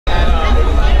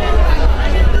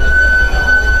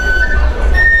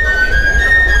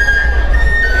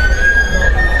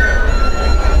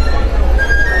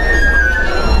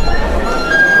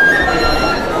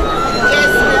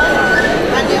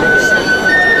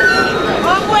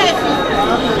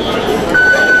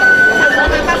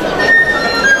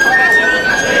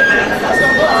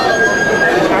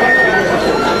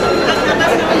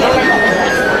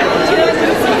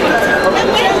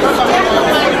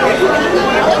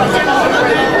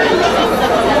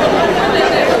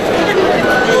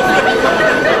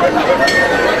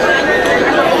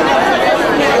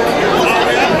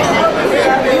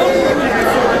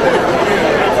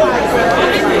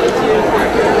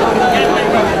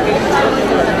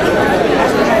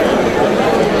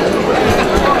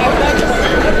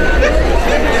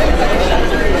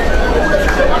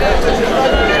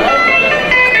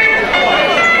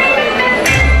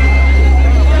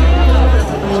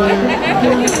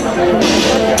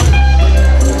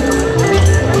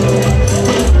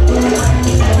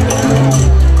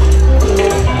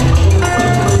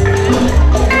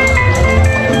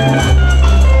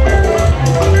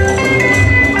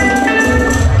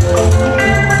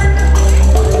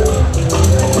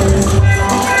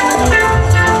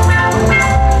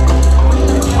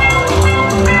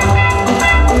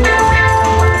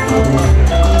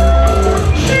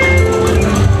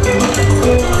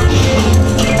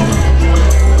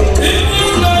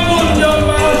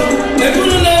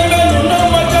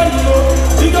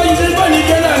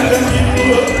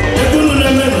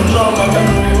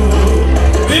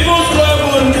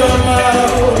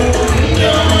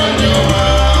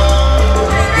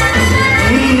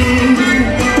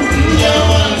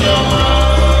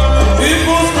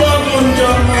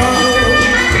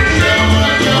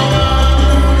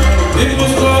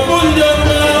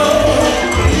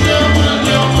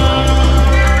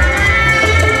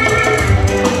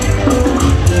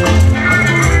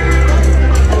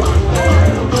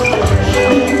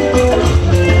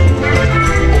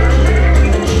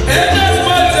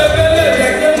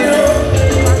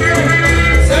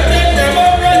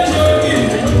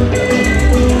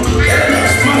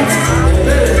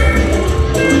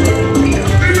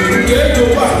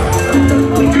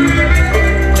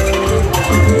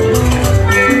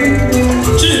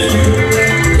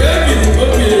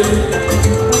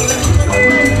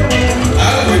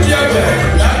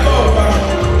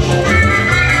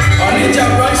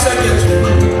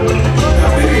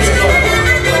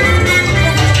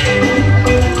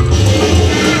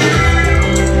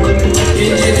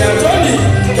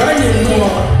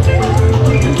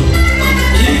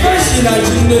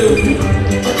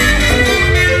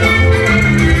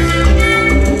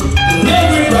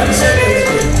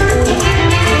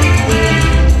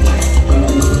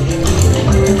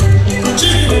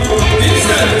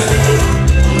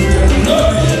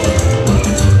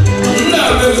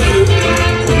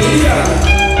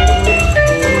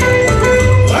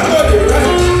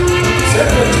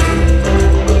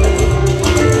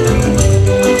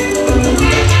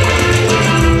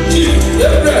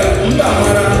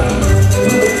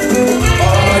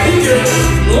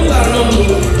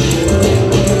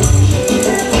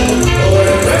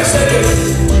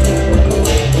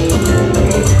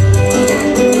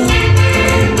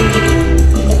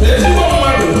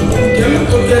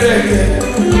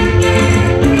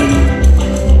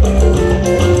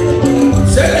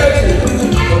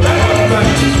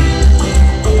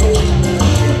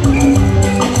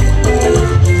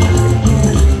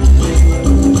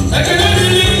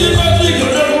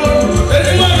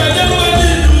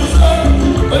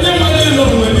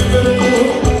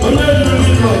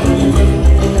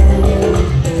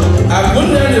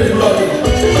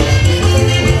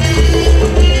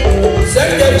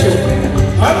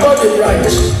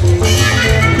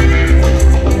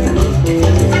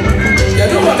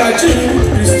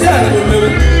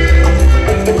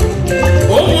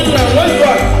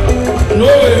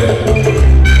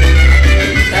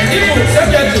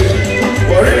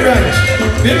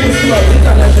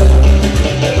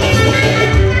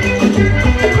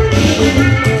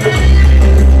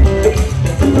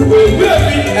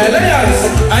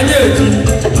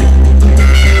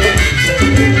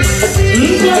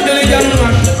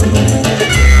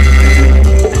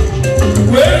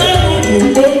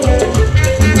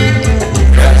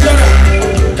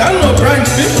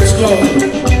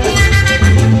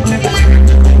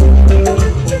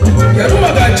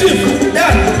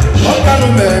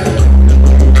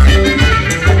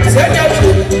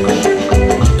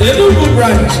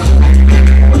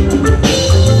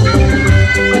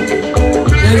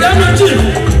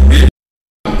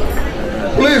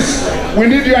We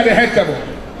need you at the head table.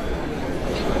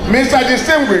 Mr.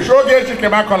 Distinguished, Ogechi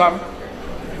Kemakolam.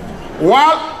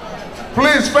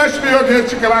 Please fetch me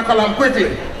Ogechi Kemakolam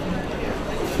quickly.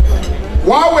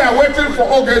 While we are waiting for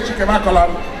Ogechi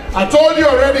Kemakolam, I told you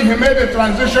already he made a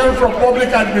transition from public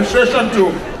administration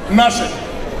to nursing.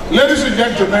 Ladies and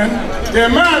gentlemen, a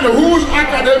man whose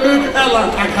academic elan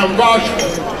I can vouch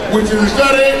for, with his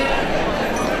very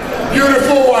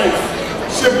beautiful wife.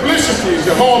 Simplicity is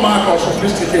the hallmark of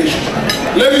sophistication.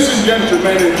 Ladies and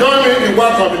gentlemen, join me in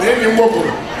welcoming Enyi Moko,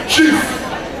 Chief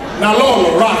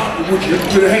Nalolo Ra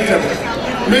to the head table.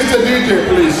 Mr. DJ,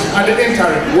 please, at the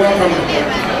interim, welcome.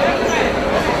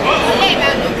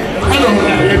 Hello,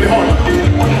 in the hall.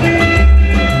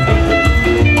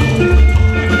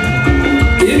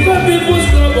 Ifa People's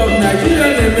Club of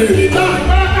Nigeria and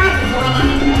America.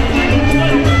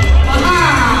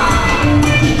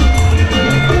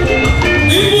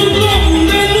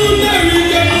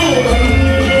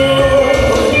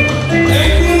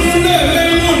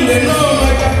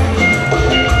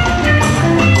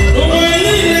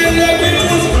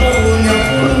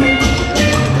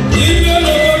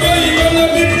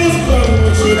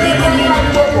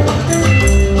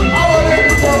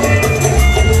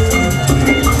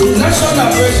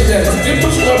 President,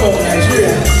 People's Club of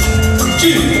Nigeria,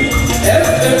 Chief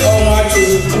F.A. Onwachu,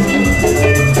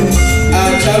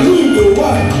 Achalugo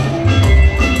One,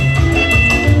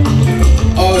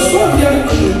 Osofia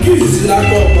Nkisi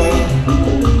Lakopa,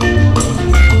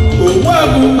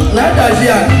 Ogwagu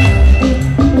Nadazia,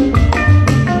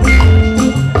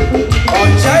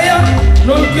 Ochaya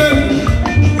Nonkebu,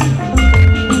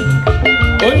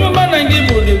 Onyoma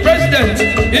Nangibu, the President,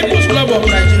 People's Club of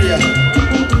Nigeria.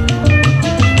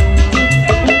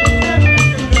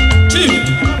 Chief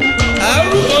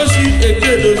ROC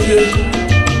Ekedozie.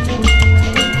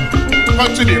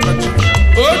 Continue.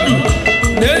 Odu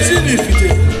Nezi Nifite.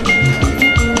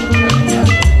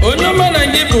 Onyoma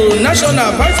Nangibu,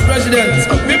 National Vice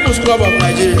President of People's Club of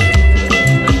Nigeria.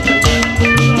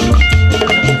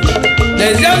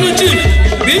 Nezianu Chief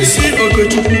BC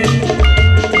Okechukwu.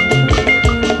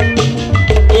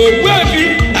 Ogwebi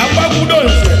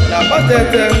Agbagudonse na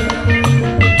Batete.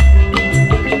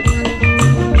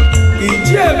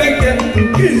 Ijiebeke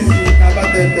Nkisi na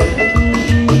Batete.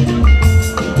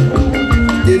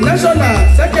 The National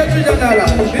Secretary General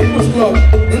of People's Club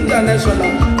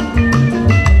International.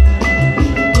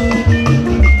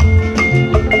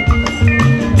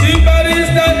 The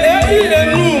barrister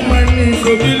Eilenu Mani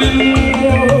Sobililu.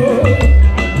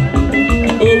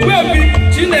 Ogwebi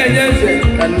Chinenyenze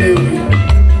Kanewi.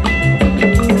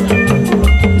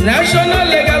 National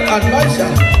Legal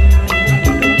Advisor.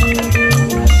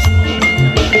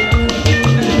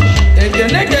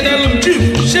 Ekenelum Chief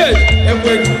Sheikh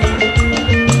Ekweju.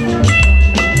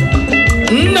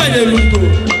 Nnayelugo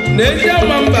Nezia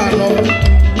Mambano.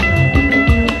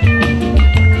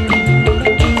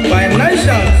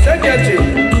 Financial Secretary,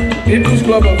 People's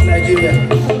Club of Nigeria.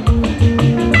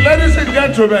 Ladies and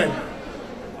gentlemen,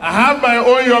 I have my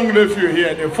own young nephew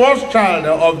here, the first child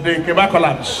of the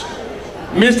Kebakolams,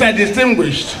 Mr.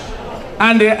 Distinguished.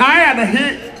 And I and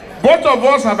he, both of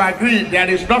us have agreed there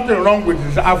is nothing wrong with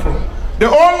his afro. The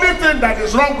only thing that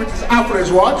is wrong with his afro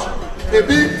is what? A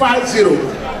big 5-0.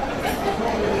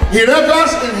 He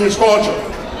revels in his culture.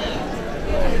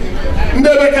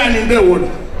 Ndebeka ni ndewood.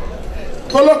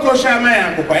 Koloko shama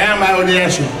ya kupayama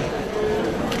odiyesu.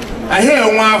 I hear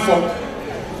one afro.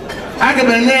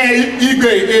 Agabene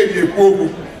igwe ebi kwogu.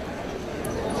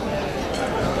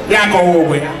 Yako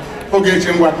wowe.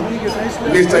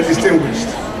 Mr. Distinguished.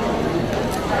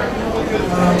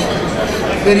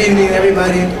 Good evening,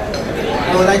 everybody.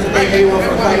 I would like to thank everyone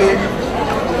for coming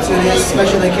to this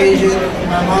special occasion.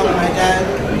 My mom and my dad,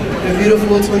 the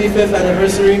beautiful 25th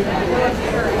anniversary.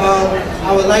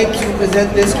 I would like to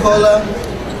present this kola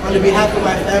on the behalf of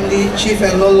my family, Chief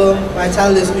and Lolo,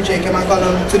 Vitalis Uche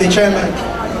Kemakolam, to the chairman.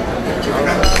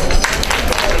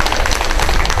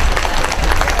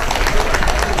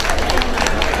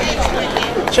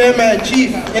 Chairman,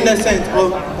 Chief Innocent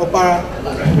of Opara.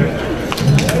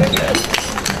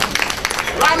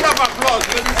 Round of applause,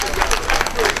 ladies and gentlemen.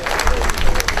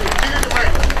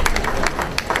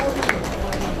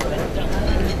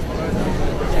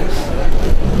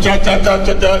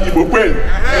 Cha-cha-cha-cha-cha, Ibokwen.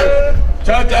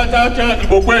 Cha-cha-cha-cha,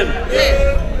 Ibokwen.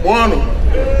 One,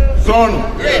 son.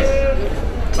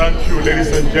 Thank you,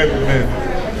 ladies and gentlemen.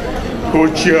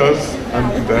 Co-chairs and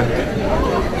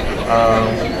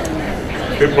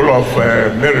people of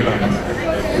Maryland.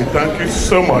 We thank you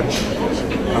so much.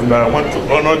 And I want to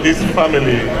honor this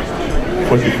family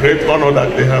for the great honor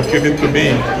that they have given to me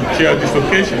to chair this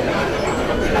occasion.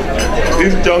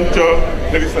 This juncture,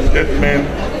 ladies and gentlemen,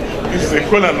 this is a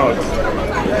kola nut.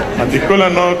 And the kola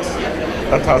nut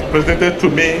that has presented to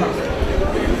me,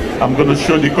 I'm going to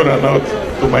show the kola nut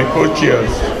to my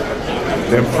co-chairs.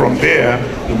 Then from there,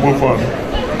 we move on.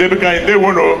 They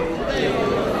want to,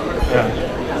 yeah.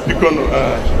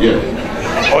 Yeah.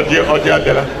 Oji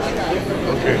Adela.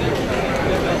 Okay.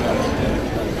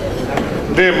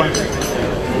 Dema.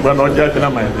 But Oji Adela,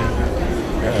 my name.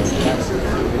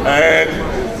 And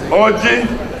Oji,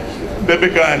 baby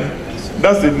can.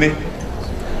 That's the name.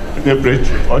 The bridge.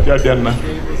 Oji Adela.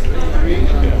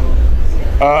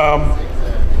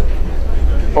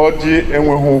 Oji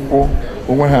enwehuku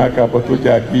onwe ha aka but Oji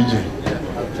akije.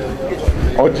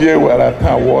 Oji ewara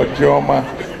taa Oji ọma.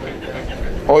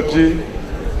 Oji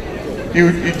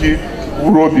iji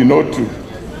wuru obi n'otu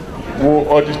wụ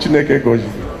Oji Chineke gozi.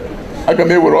 Aga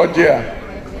m ewere Oji a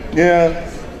nye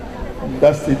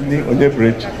that Sydney onye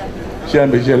bridge. Chia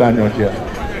mbejiela anya Oji a.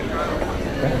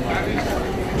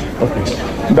 Okay.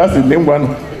 That's the name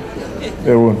one.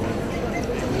 There one.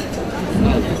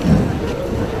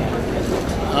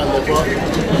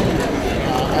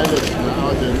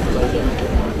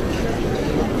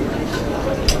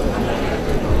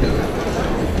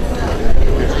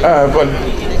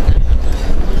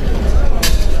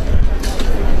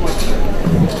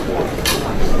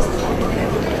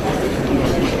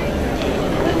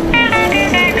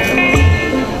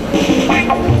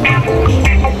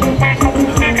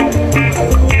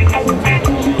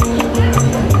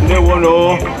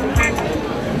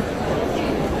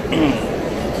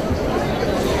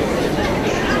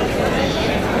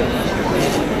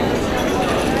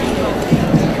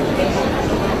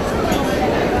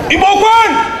 Igbo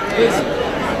Kwan!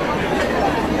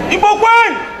 Igbo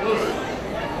Kwan!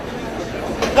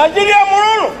 Nigeria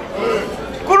Mururu!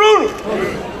 Kururu!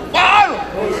 Paharu!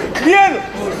 Bienu!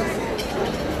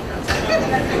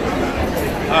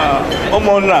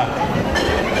 Omona.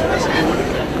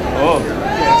 Oh.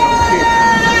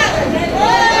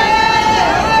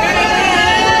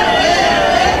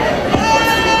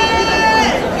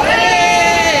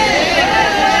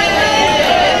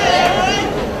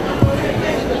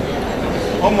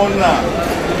 Omona.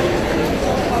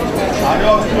 I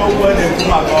don't know where they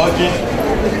come about it.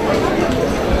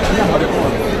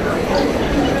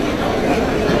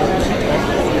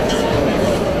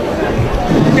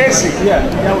 Casey. Yeah.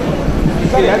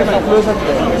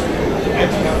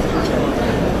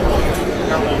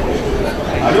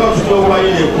 I don't know why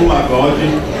they come about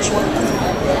it.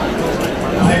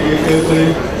 I get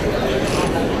it.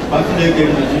 But they get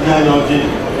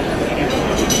the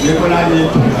Nicolani,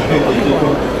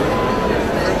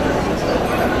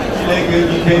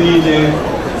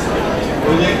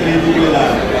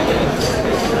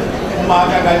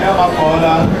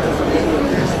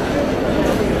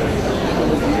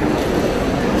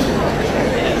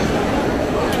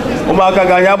 Umaka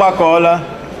Ganyaba Kola,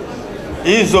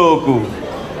 Izoku,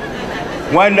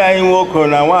 one day in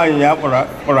Wokona, one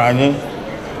Yapurani,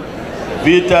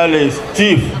 Vitalis,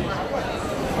 Chief,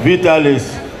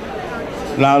 Vitalis.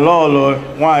 La lolo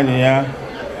nwanyị ya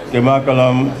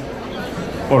kemakalam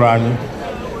Orani.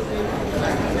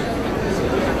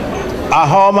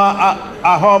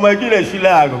 Ahoma jire shile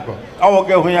aguko.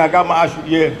 Awoke hunya kama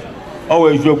ashuye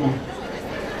owe joku.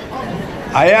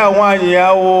 Aya nwanyị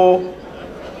ya wo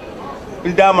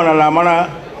ndamana na mana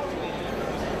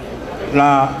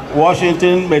na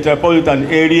Washington metropolitan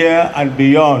area and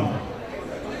beyond.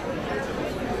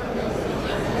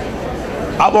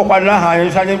 Abokwana ha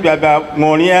anyị bịa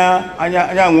ṅụrịa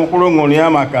anya nwụkwuru ṅụrịa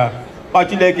maka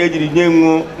Chineke jiri nye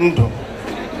nwu ndụ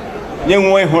nye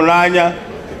nwu ịhụnanya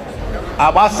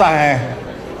agbasaghị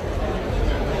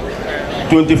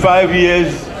 25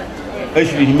 years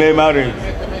eshiri mee marriage.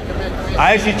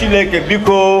 Anyị si Chineke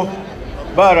biko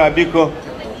bara biko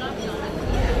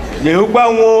nyehukwa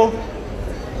nwu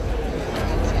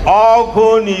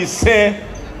ọgụ na ise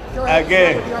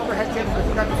again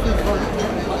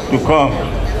to come.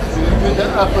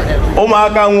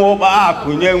 Umaka nwo ba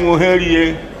akunye nwo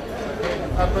herie.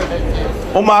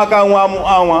 Umaka nwa mu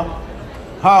anwa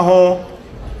ha ho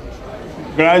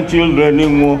grandchildren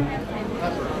nwo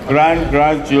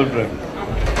grandchildren.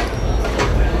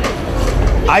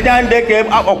 Aja ndeke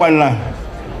akpokwana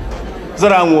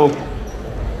zara nwo.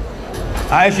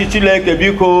 Aishi Chineke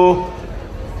biko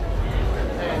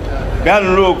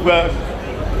gan lokwa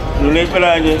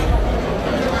nulekere anyị.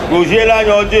 Gojela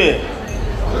anyị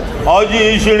ọjị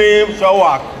ishiri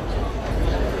shọwak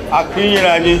akụnyere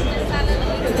anyị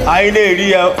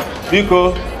na-eri ya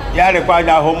biko ya rịkwa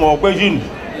anyị ahụ ma ọkwejinu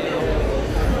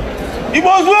Igbo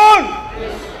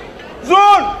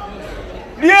zon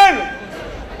rienu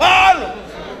kpaalụ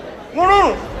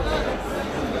nwụrụrụ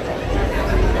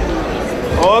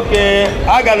oke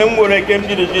agara m nwere ike m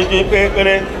jiri jeje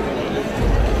ekpere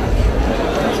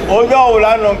onye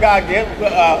ọbụla nọ nke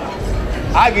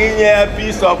a ga-enye ya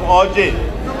piece of ọjị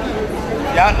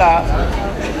ya na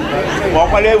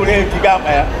ọkwala ewere etiga akpa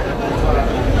ya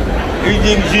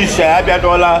iji jisha ya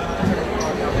bịadola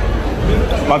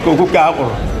maka okwuke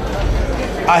akpụrụ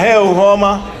ahịa ihu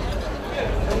ọma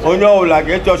onye ọbụla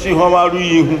ga-echọsi ihu ọma ruo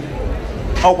ihu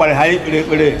ọ kwara ha ikpere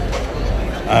ekpere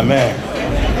amen.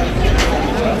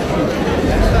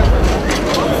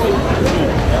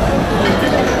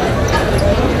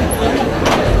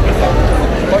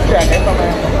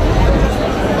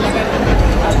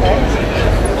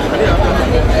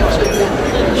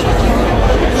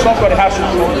 Somebody has to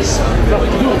do this.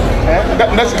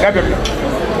 That's the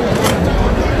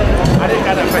I didn't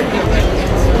get that right.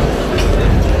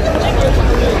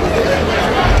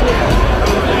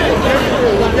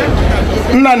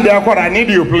 Nnamdi Akwara, I need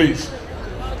you, please.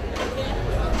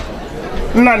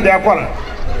 Nnamdi Akwara.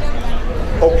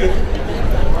 Okay.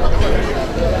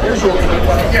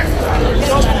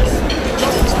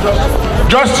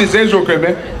 Justice is okay,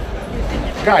 man.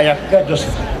 Guy, get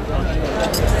justice.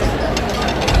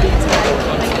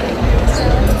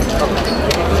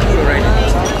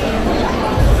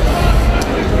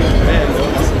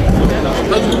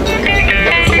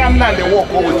 Come now, they walk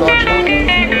over to us.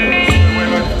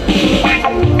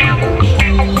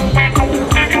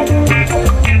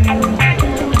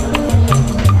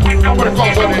 I'm going to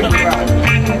call somebody.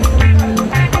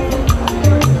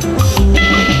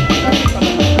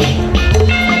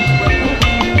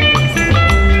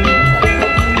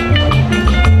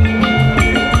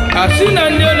 Asina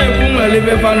ndio na-ekwu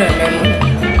libe fa na-eme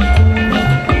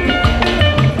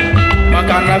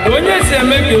maka na onye si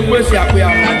eme ka ekwesị akpụ ya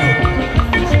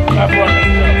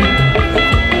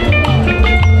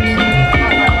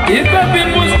Ife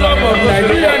People's Club of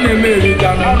Nigeria na-eme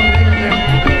erigano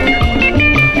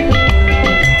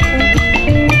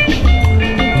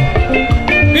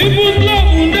People's Club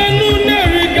ndenu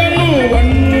na-erigano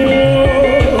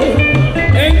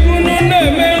enkunu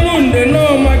na-eme nde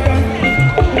no maka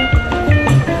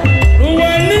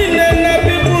ụwa niile na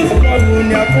People's Club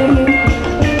nyafunu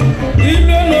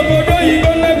ibe n'obodo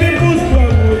Igbo na People's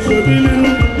Club osobili.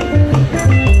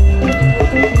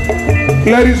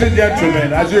 Ladies and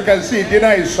gentlemen, as you can see,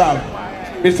 dinner is served.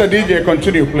 Mr. DJ,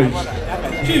 continue, please.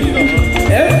 Chief,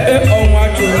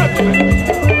 Onwachu,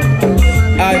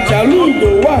 Achalugo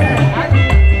one,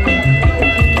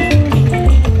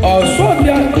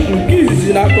 Osobia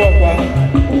Nkizi na Kokwa,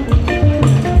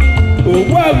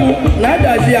 Ogwagu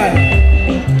Nadajian,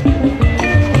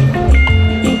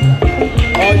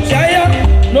 Ochaya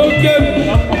Nokebu,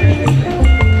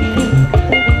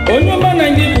 Onyoma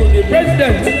Nangibu, the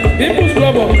president, People's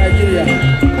Club of Nigeria.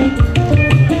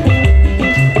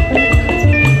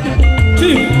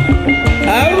 Chief,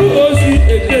 ROC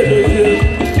Ekedozie.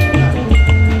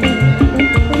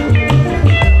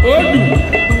 Odu,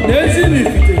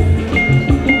 Nezinifite.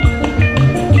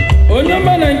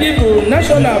 Onyoma Nangibu,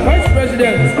 National Vice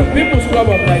President of People's Club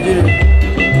of Nigeria.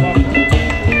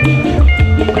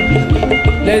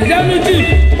 The Executive Chief,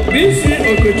 BC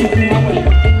Okechukwu.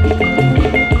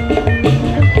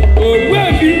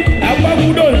 Ogwebi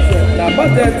Agbagudonse na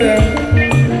Batete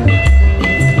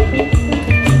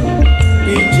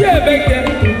Ichiebeke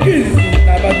Nkizi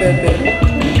na Batete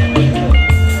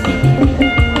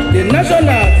The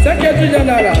National Secretary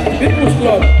General People's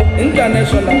Club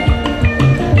International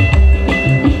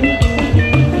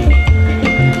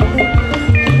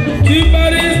Chief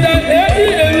Barrister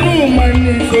Eddie Enu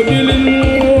Mani Sobilinu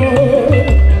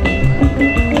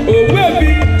Ogwebi.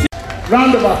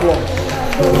 Round of applause.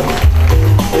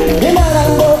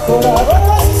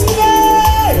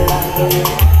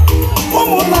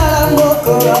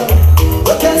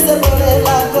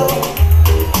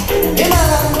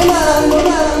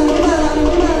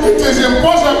 It is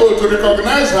impossible to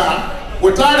recognize her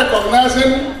without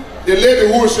recognizing the lady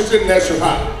who is sitting next to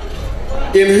her.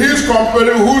 In his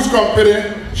company, whose company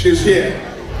she's here.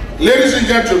 Ladies and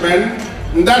gentlemen,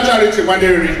 Ndacharity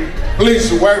Waneri,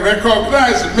 please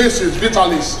recognize Mrs.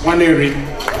 Vitalis Waneri.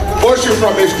 Oshi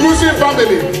from exclusive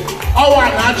family. Our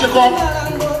Achiko,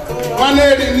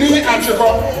 Waneri Ni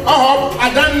Achiko,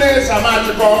 Adane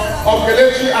Samachiko of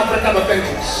Kelechi African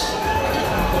Authentics.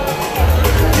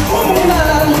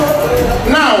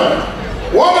 Now,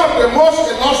 one of the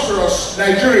most illustrious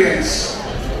Nigerians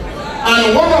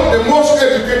and one of the most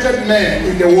educated men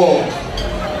in the world.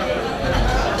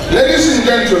 Ladies and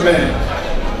gentlemen,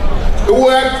 there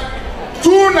were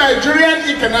two Nigerian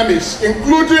economists,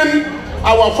 including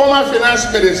our former finance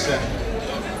minister,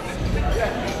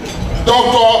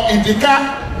 Dr. Idika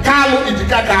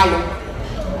Kalu,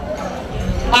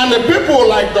 and the people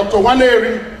like Dr.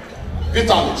 Waneri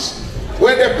Vitalis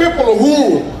were the people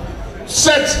who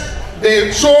set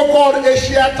the so-called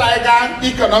Asia Tiger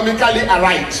economically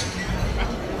aright.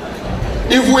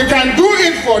 If we can do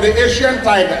it for the Asian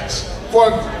Tigers,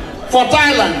 for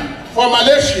Thailand, for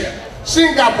Malaysia,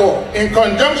 Singapore, in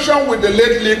conjunction with the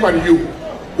late Lee Kuan Yew,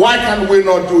 why can we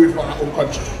not do it for our own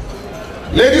country?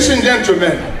 Ladies and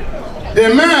gentlemen, the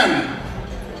man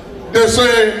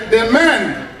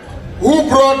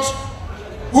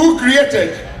who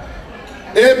created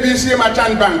ABC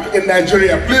Merchant Bank in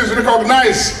Nigeria, please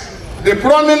recognize the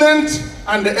prominent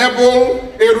and the able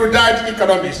erudite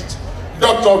economist,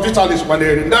 Dr. Vitalis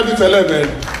Waneri. David 11,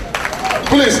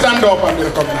 please stand up and be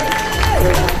recognized.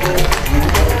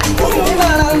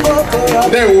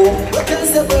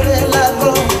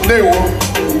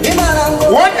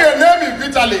 When your name is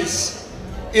Vitalis,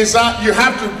 is that you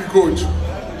have to be good.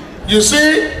 You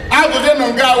see,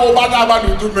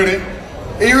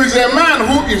 he is a man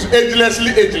who is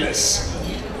agelessly ageless.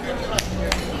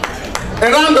 A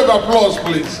round of applause,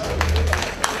 please.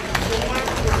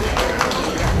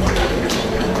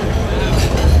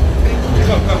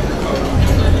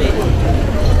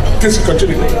 Please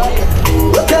continue.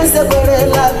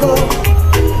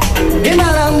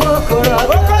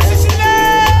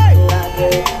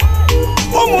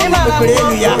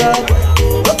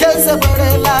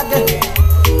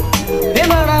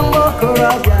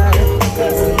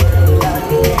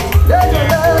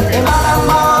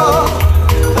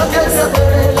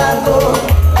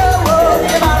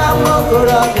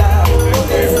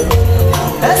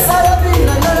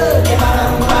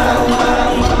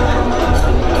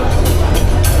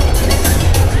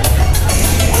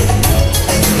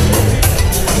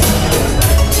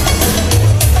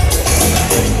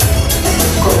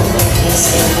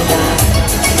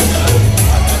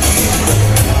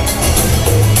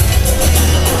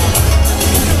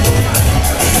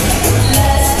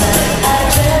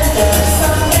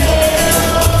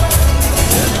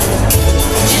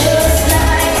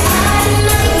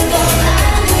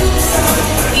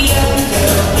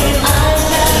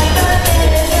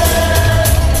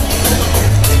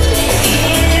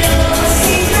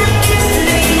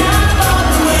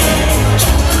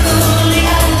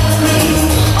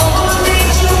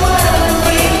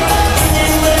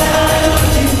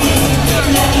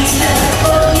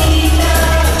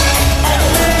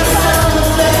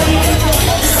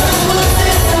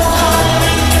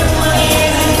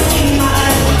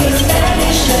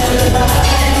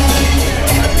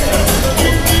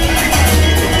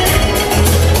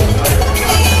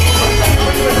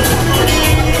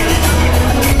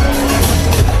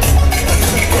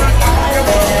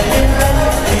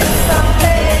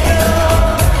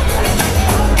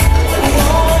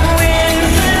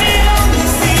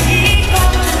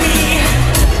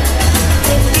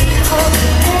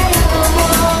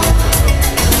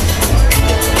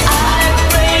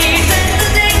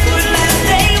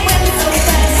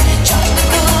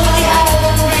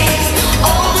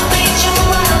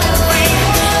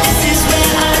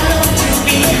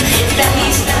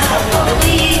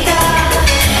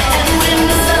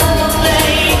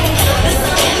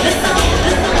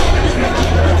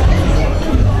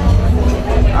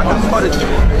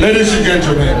 Ladies and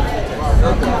gentlemen,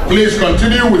 please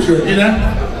continue with your dinner.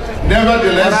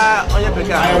 Nevertheless, I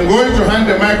am going to hand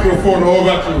the microphone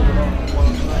over to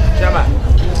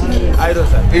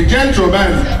a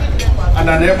gentleman and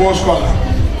an able scholar.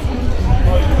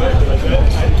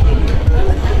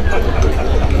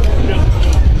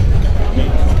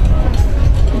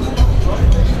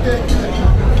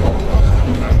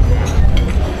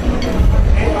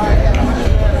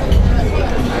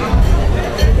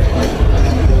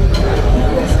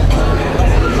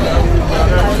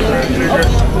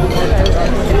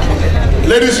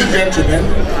 Ladies and gentlemen,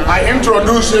 I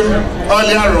introduced him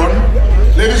earlier on.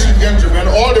 Ladies and gentlemen,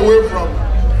 all the way from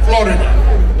Florida,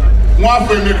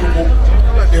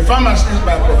 a pharmacist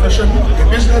by profession, a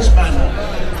businessman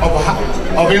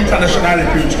of international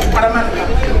repute.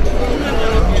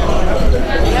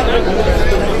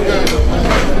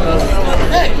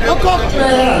 Hey, look up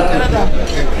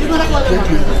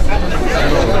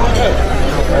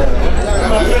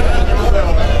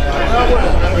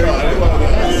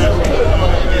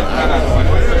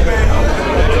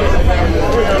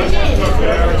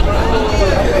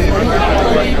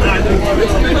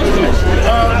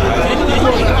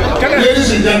Ladies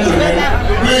and gentlemen,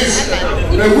 please,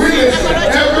 the winners of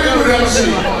every MC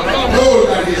know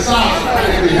that he serves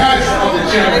at the head of the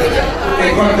chairman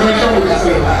in conjunction with the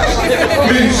celebrants.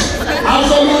 Please,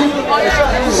 absolute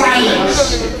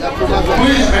silence.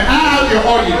 Please, may I have your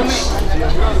audience?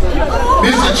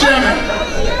 Mr. Chairman,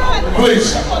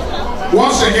 please,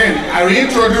 once again, I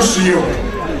reintroduce to you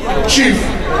Chief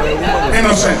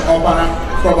Innocent Obana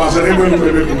from Azarebo.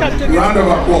 Round of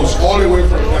applause all the way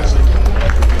from West.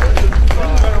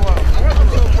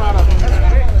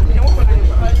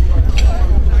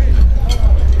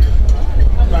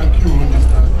 Thank you,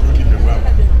 Mr. Jody Bewam.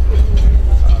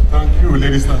 Thank you,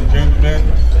 ladies and gentlemen,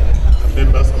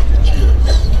 members of the Cheers.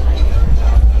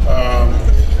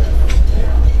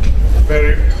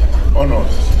 Very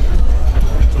honored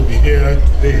to be here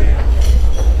today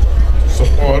to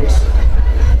support a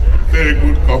very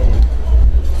good couple,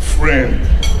 friend,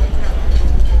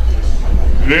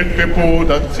 great people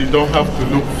that you don't have to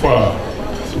look far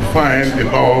to find the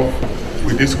love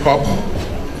with this couple.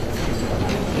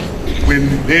 When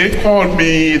they called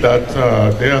me that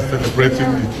they are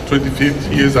celebrating the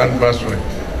 25th years anniversary,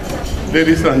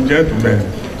 ladies and gentlemen,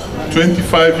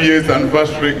 25 years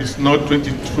anniversary is not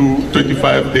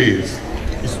 25 days,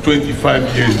 it's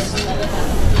 25 years.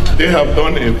 They have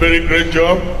done a very great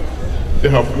job. They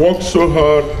have worked so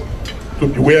hard to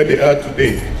be where they are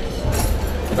today.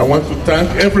 I want to thank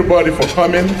everybody for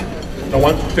coming. I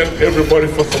want to thank everybody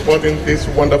for supporting this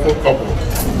wonderful couple.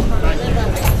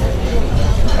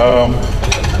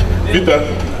 Peter,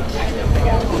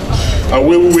 I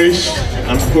will wish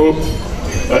and hope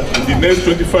that in the next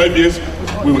 25 years,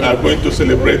 we are going to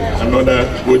celebrate another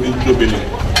golden jubilee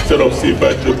instead of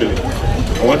silver jubilee.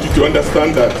 I want you to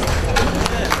understand that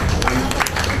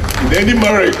in any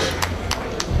marriage,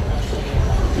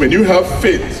 when you have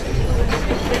faith,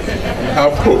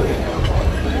 have hope,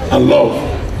 and love,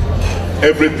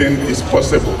 everything is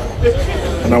possible.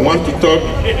 And I want to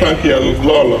thank you,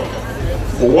 Lola,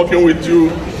 for working with you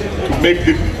to make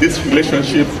this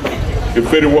relationship a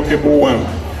very workable one.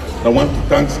 I want to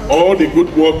thank all the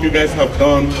good work you guys have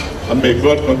done, and may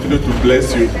God continue to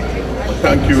bless you.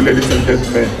 Thank you, ladies and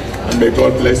gentlemen, and may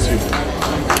God bless you.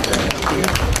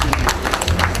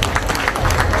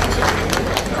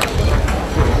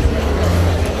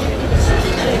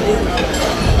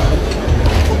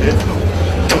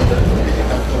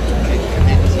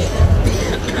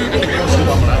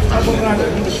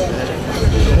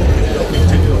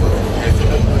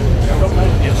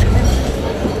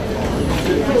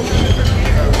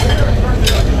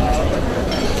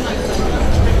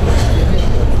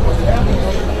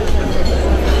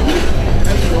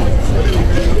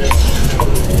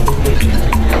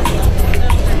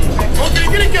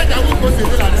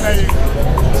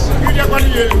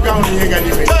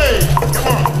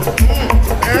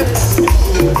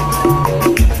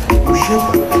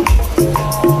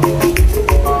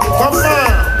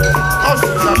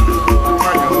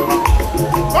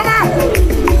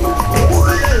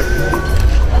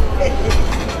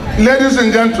 Ladies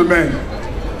and gentlemen,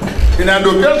 in an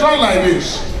occasion like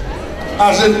this,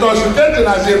 as intoxicated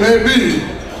as it may be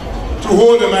to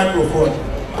hold the microphone,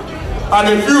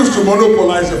 I refuse to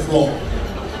monopolize the floor.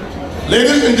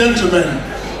 Ladies and gentlemen,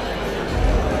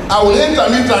 I will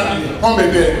intermittently come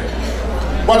again,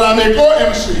 but I'm a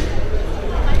co-MC.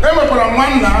 I'm a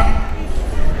man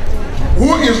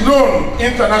who is known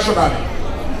internationally,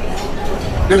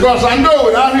 because I know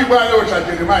without anybody else at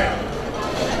Jeremiah.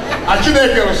 I should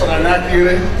have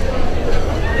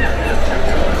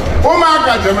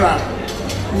Umaka Jamra,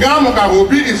 Gamuka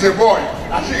Obi is a boy.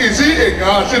 Is he a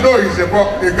girl? She know he's a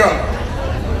girl.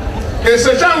 It's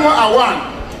a Chango Awan.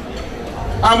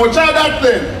 I'm a child that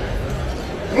thing.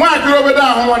 One kilometer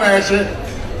down one I say,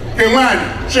 Kewan,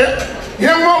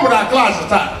 young woman with a class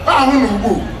attack. I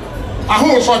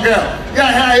who saw girl.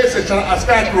 Yeah, here is a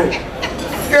scarecrow.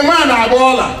 Kewan, I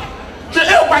baller. She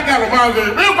ain't packing around the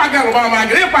real packing around my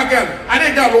great packet. I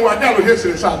didn't got what I got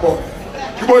history.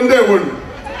 One day,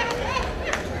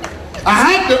 I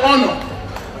have the honor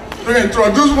to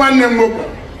introduce one name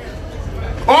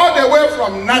all the way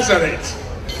from Nazareth.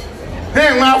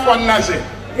 Hey, man from Nazareth.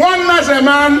 One Nazareth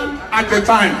man at a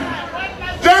time.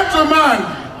 Gentlemen,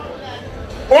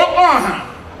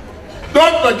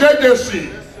 Dr. JJC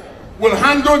will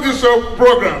handle this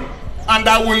program and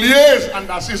I will liaise and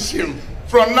assist him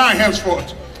from now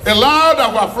henceforth. A loud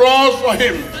applause for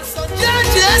him.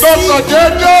 Dr.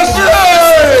 JJC!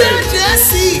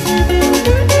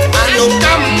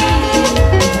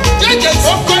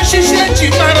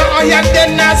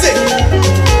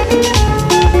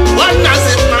 One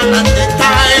Nazi man at the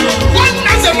time. One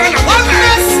Nazi man at one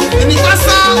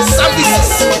Universal Services.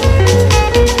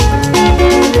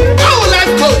 Our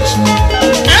life coach,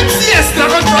 MCS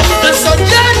Dragon Professor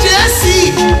JJC.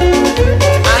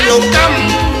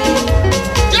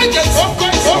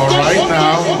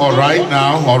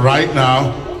 All right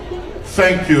now.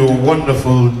 Thank you,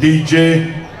 wonderful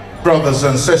DJ, brothers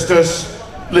and sisters,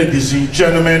 ladies and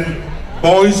gentlemen,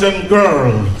 boys and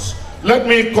girls. Let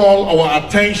me call our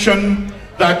attention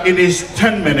that it is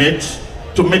 10 minutes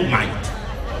to midnight.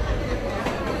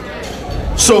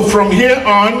 So from here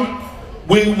on,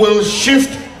 we will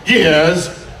shift gears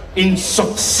in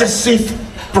successive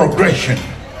progression.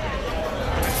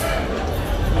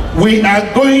 We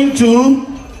are going to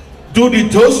do the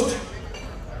toast.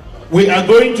 We are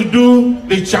going to do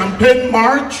the champagne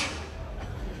march.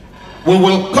 We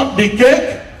will cut the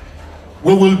cake.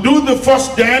 We will do the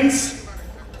first dance.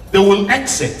 They will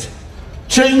exit,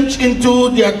 change into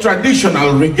their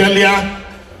traditional regalia,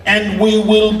 and we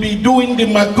will be doing the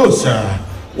makosa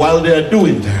while they are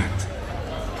doing that.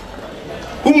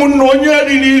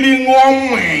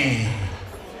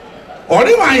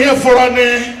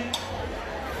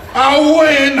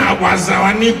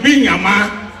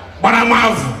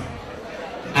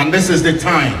 And this is the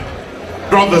time,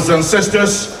 brothers and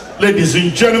sisters, ladies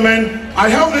and gentlemen, I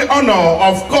have the honor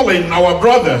of calling our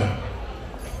brother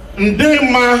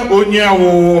Ndema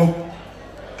Onyawo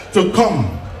to come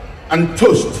and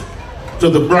toast to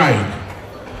the bride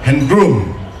and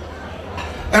groom.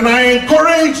 And I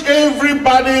encourage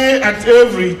everybody at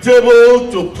every table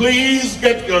to please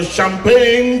get your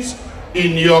champagnes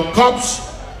in your cups,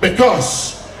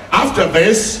 because after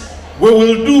this we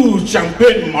will do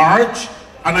champagne march,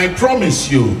 and I promise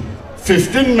you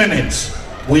 15 minutes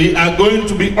we are going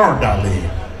to be orderly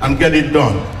and get it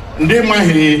done.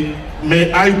 Ndemahi,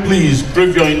 may I please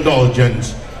crave your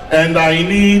indulgence, and I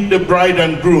need the bride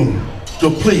and groom to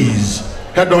please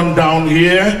head on down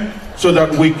here so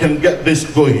that we can get this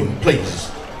going,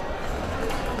 please.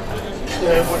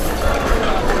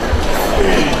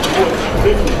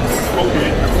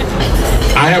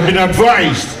 I have been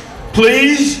advised,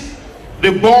 please,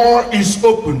 the bar is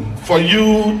open for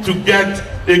you to get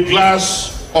a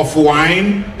glass of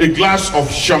wine, a glass of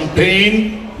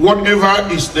champagne, whatever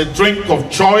is the drink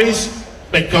of choice,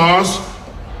 because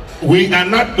we are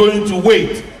not going to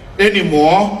wait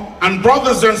anymore. And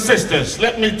brothers and sisters,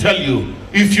 let me tell you,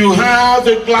 if you have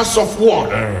a glass of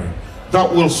water,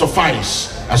 that will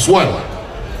suffice as well.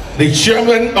 The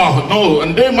chairman, oh no,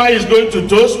 and Ndema is going to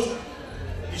toast.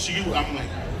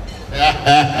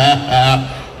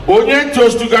 Onye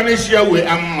toast to Ganesha we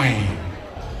am mine.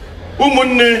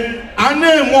 Umune,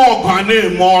 ane mo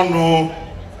gane mono.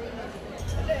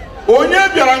 Onye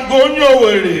biarangonyo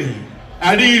were,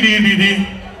 ari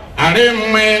are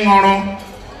mengoro.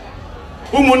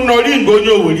 Umunori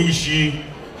ngonyo were ishi.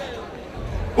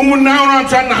 Umuna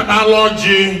oramcha na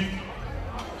aloji.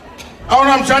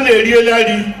 Oramcha na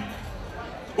erielari.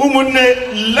 Umune,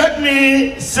 let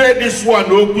me say this one,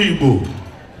 Okwibo.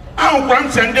 I'm going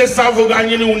to send this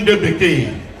Savogani unde beke.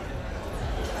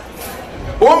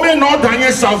 Ome no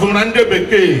danye Savonande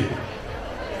beke.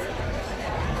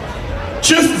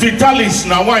 Chief Vitalis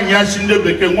na one yashinde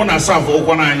beke ngona Savo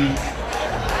Kwanani.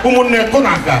 Umune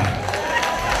konaka.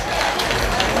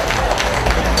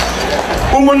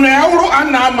 Umune auro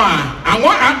anama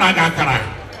anwa anagakara.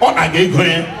 O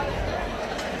agegwe.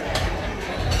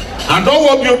 And all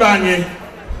what you done,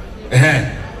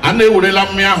 and they would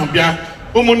allow me out here.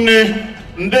 Umune,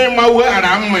 Ndema we are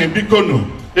bikono.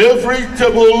 Every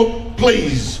table,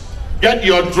 please get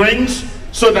your drinks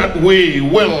so that we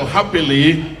will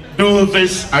happily do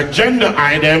this agenda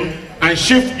item and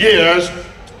shift gears,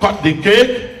 cut the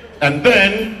cake, and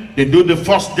then they do the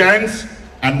first dance,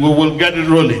 and we will get it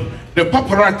rolling. The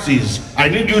paparazzis, I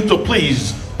need you to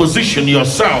please position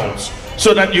yourselves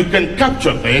so that you can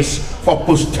capture this for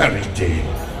posterity.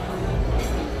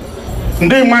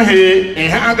 Ndị maghị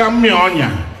ihe aga mmiri ọnya.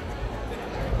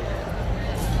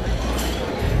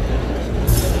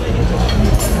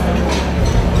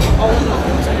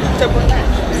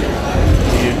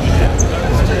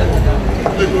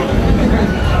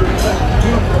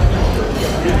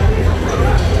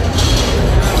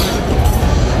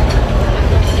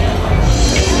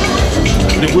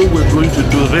 The way we're going to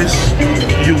do this,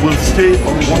 you will stay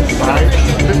on one side,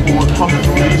 people will come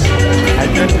through this,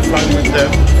 identify with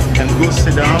them, and go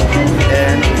sit down,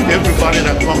 and everybody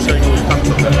that comes here, you will talk to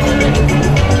them.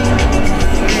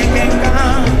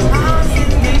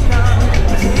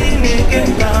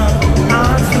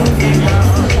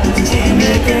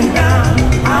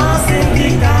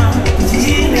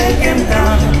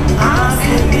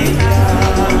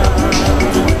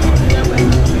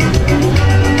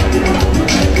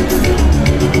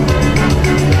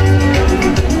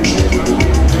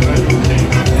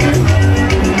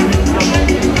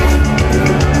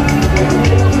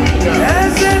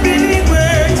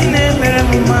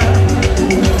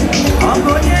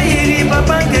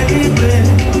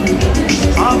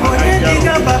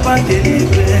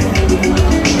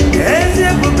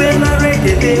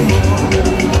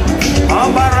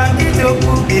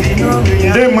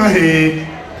 Mahi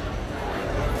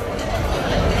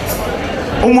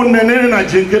umunene na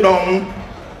jingedong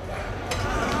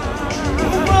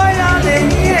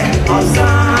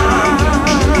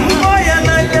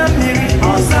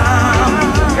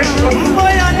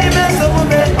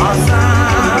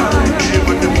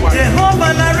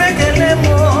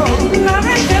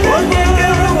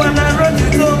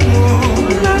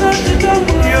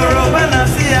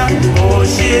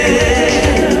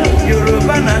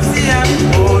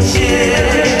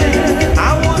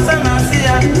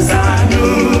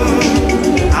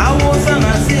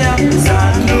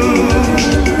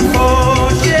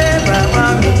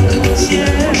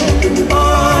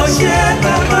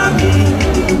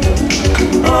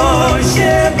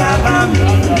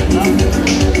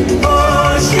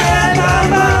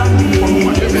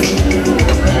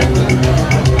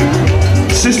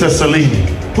Sister Celine,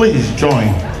 please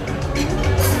join.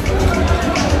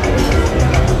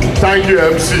 Thank you,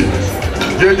 MC.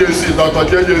 JJC, Dr.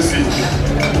 JJC.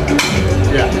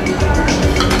 Yeah.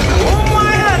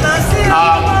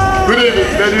 Good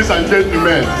evening, ladies and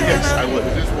gentlemen. Yes, I will.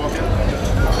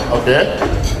 Okay.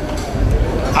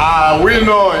 We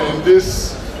know in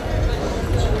this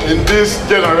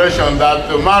generation that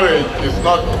the marriage is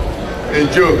not a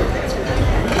joke.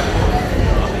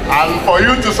 And for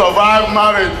you to survive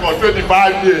marriage for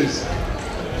 25 years,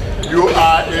 you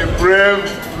are a brave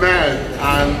man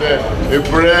and a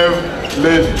brave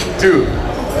lady too.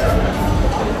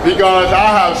 Because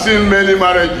I have seen many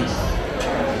marriages.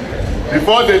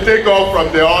 Before they take off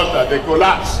from the altar, they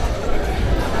collapse.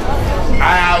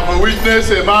 I have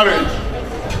witnessed a marriage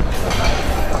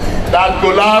that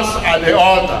collapsed at the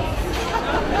altar.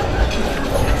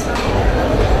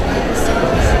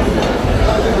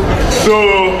 So,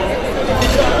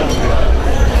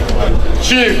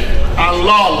 Chief and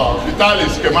Lolo,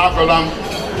 Vitalis Kemakolam,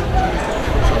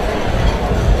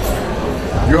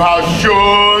 you have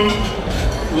shown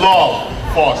love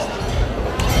first.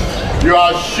 You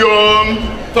have shown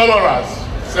tolerance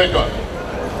second.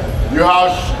 You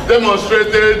have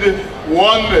demonstrated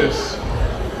oneness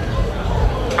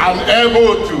and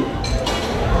able to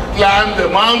climb the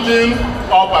mountain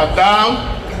up and down,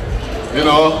 you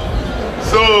know.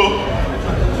 So,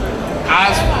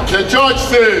 as the church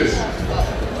says,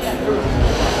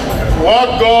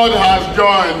 what God has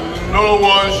joined, no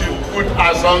one should put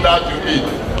asunder to it.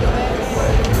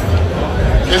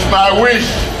 It's my wish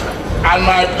and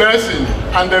my blessing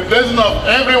and the blessing of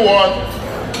everyone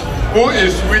who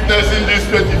is witnessing this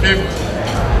 25th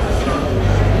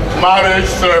marriage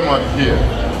ceremony here,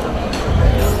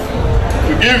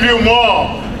 to give you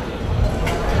more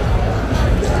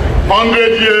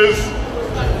 100 years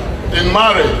in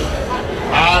marriage,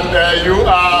 and you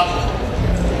are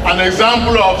an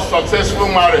example of successful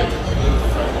marriage.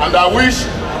 And I wish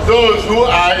those who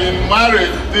are in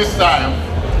marriage this time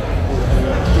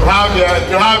to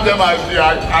have them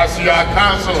as your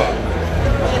counselor.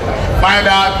 Find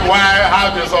out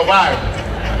how they survive,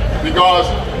 because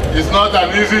it's not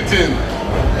an easy thing.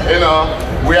 You know,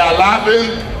 we are laughing,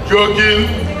 joking,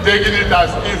 taking it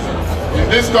as easy. In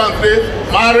this country,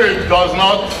 marriage does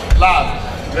not last.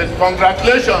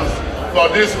 Congratulations for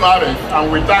this marriage,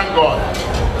 and we thank God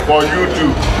for you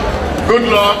too. Good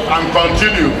luck and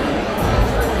continue.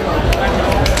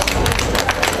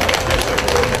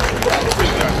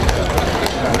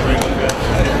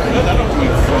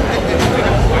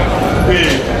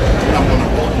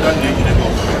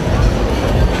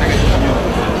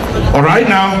 All right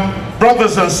now,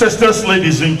 brothers and sisters,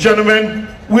 ladies and gentlemen,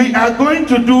 we are going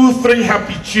to do 3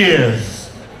 happy cheers.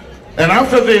 And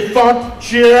after the 3rd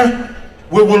cheer,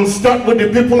 we will start with the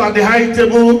people at the high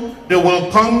table. They will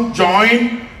come,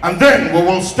 join, and then we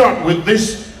will start with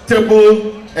this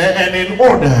table and in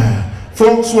order.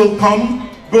 Folks will come,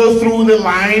 go through the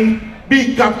line,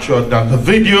 be captured on the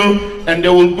video, and they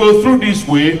will go through this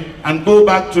way and go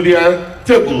back to their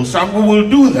tables. And we will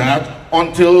do that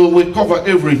until we cover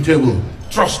every table.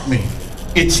 Trust me,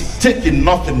 it's taking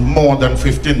nothing more than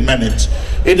 15 minutes.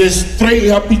 It is 3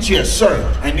 happy cheers. Sir,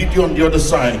 I need you on the other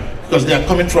side because they are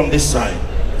coming from this side.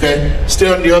 Okay,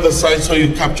 stay on the other side so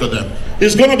you capture them.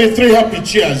 It's going to be 3 happy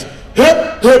cheers.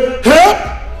 Hip, hip, hip.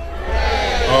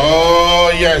 Oh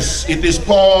yes, it is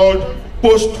called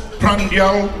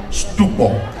postprandial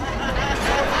stupor.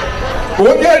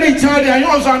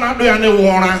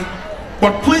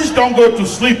 But please don't go to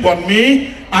sleep on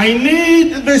me. I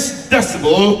need this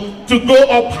decibel to go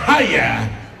up higher.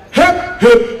 Hip,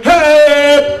 hip,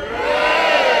 hip.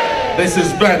 This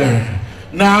is better.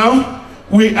 Now,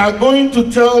 we are going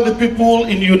to tell the people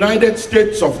in the United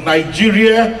States of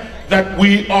Nigeria that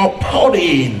we are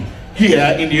partying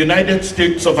here in the United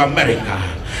States of America.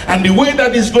 And the way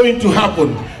that is going to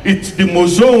happen, it's the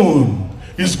mozone.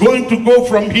 It's going to go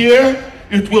from here,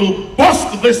 it will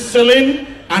bust this ceiling,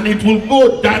 and it will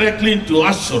go directly into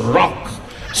us rock.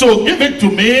 So give it to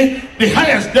me, the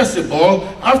highest decibel.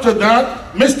 After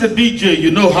that, Mr. DJ,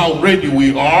 you know how ready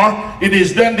we are. It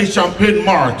is then the champagne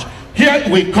march. Here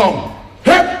we come.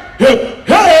 Hip, hip,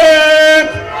 hip!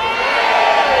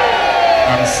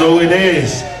 And so it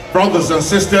is. Brothers and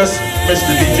sisters,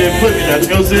 Mr. DJ, play me that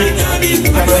music.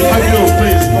 And I have you,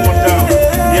 please, come on down.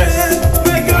 Yes,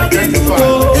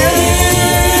 identify.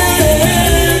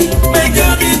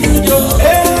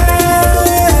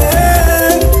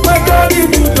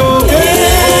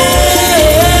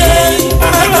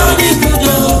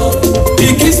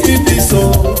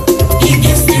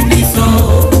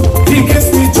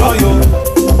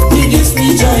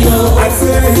 I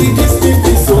say he gives me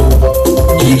peace, oh.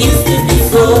 He gives me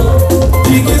peace, oh.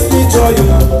 He gives me joy, oh.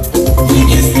 He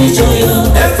gives me joy,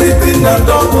 oh. Everything na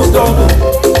double, double.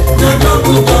 Na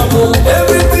double, double.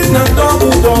 Everything na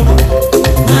double, double.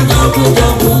 Na double,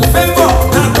 double. Favor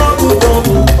na double,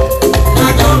 double. Na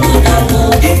double,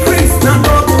 double. Increase na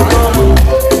double, double.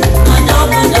 Na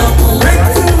double, double.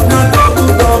 Breakthrough na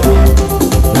double, double.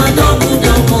 Na double,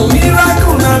 double.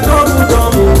 Miracle na double,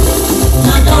 double.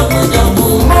 Na double,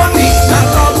 double. Money na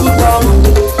double, double.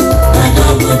 Na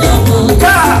double, double.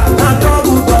 Car na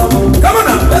double, double. Come on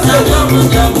now, let's go. Double,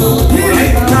 double.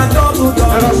 Healing na double,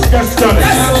 double. Let us get started.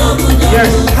 Yes.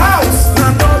 House na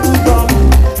double, double.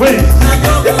 Please,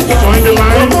 join the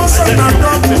line. You can see it.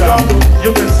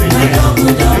 You can see it.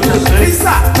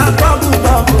 Visa na double,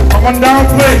 double. Come on down,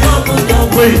 please.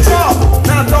 Please. Job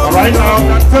na double. All right now,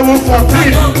 that's table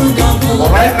 14. All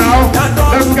right now,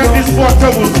 let's get these 4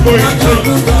 tables going.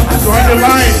 Please. Join the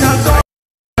line.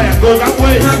 And go that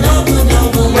way.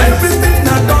 Everything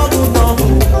na double,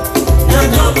 double. Na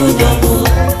double, double.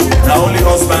 Na only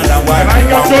husband and wife. And I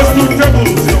got those 2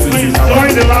 tables. Please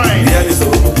join the line. Here is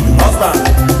husband,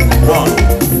 1,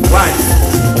 wife,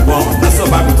 1. That's what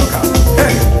Bible talk about.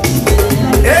 Hey.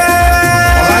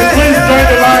 All right, please join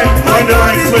the line. Join the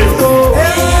line, please.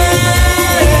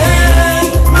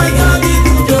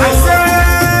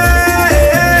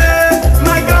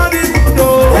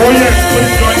 Oh yes,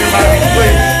 please join the line,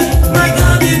 please.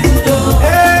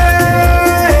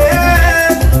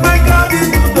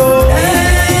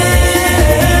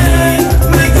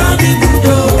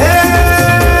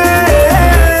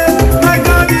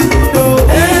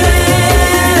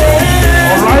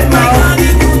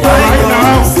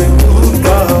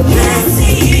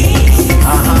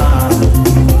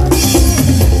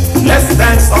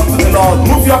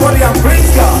 Move your body and praise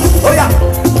God. Oh yeah,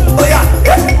 oh yeah.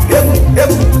 Your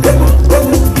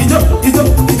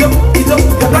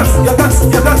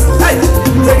dance. Hey,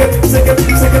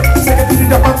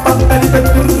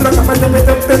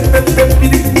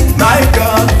 take it. My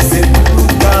God is a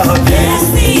good God. Yes,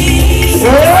 He is. Oh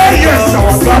yes,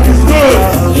 our God is good.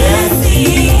 Yes, He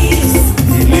is.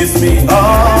 He lifts me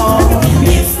up.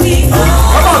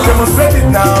 Come on, demonstrate it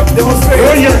now. Demonstrate.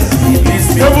 Oh yes. He lifts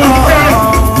me Double up.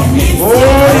 10. Oh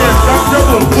yes, that's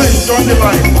double. Please join the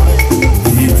line.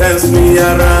 He turns me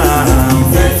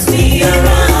around. Turns me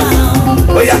around.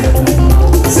 Oh yeah.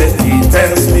 Said he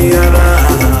turns me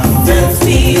around. Turns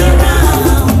me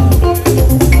around.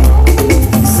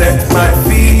 Set my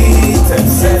feet and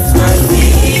Set my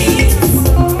feet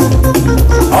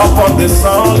up on the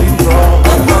solid rock.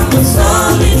 up on the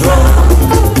solid rock.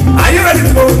 Are you ready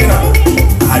to go with me now?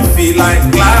 I feel like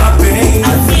clapping.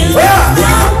 I feel like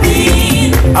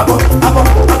clapping. Abo, abo,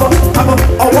 abo, abo,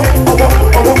 owo, owo,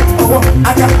 owo, owo,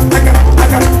 aka, aka,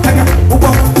 aka, aka, ubo,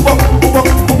 ubo, ubo,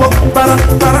 ubo, bara,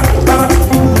 bara, bara.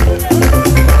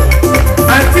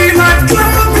 I feel like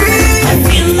clapping. I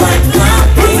feel like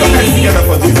Put your hands clapping. together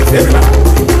for Jesus, everybody.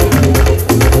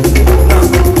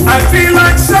 I feel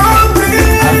like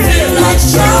shouting. I feel like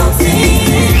shouting.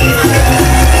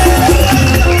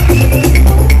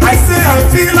 I say I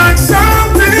feel like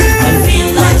shouting. I feel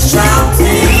like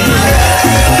shouting.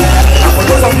 And for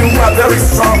those of you who are very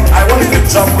strong, I want you to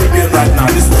jump with me right now.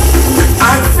 Listen.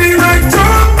 I feel like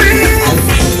jumping. I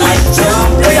feel like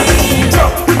jumping.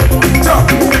 Jump, jump,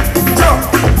 jump,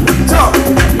 jump.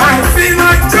 I feel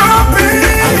like jumping.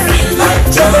 I feel like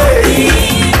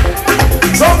jumping.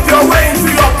 Jump your way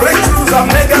into your breakthroughs and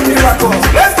mega miracles.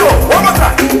 Let's go. One more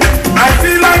time. I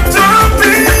feel like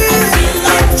jumping. I feel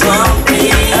like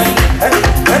jumping.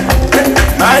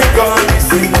 My God is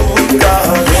a good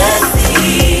God. Yes,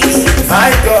 he is.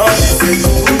 My God is a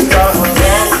good God.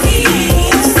 Yes, he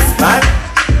is.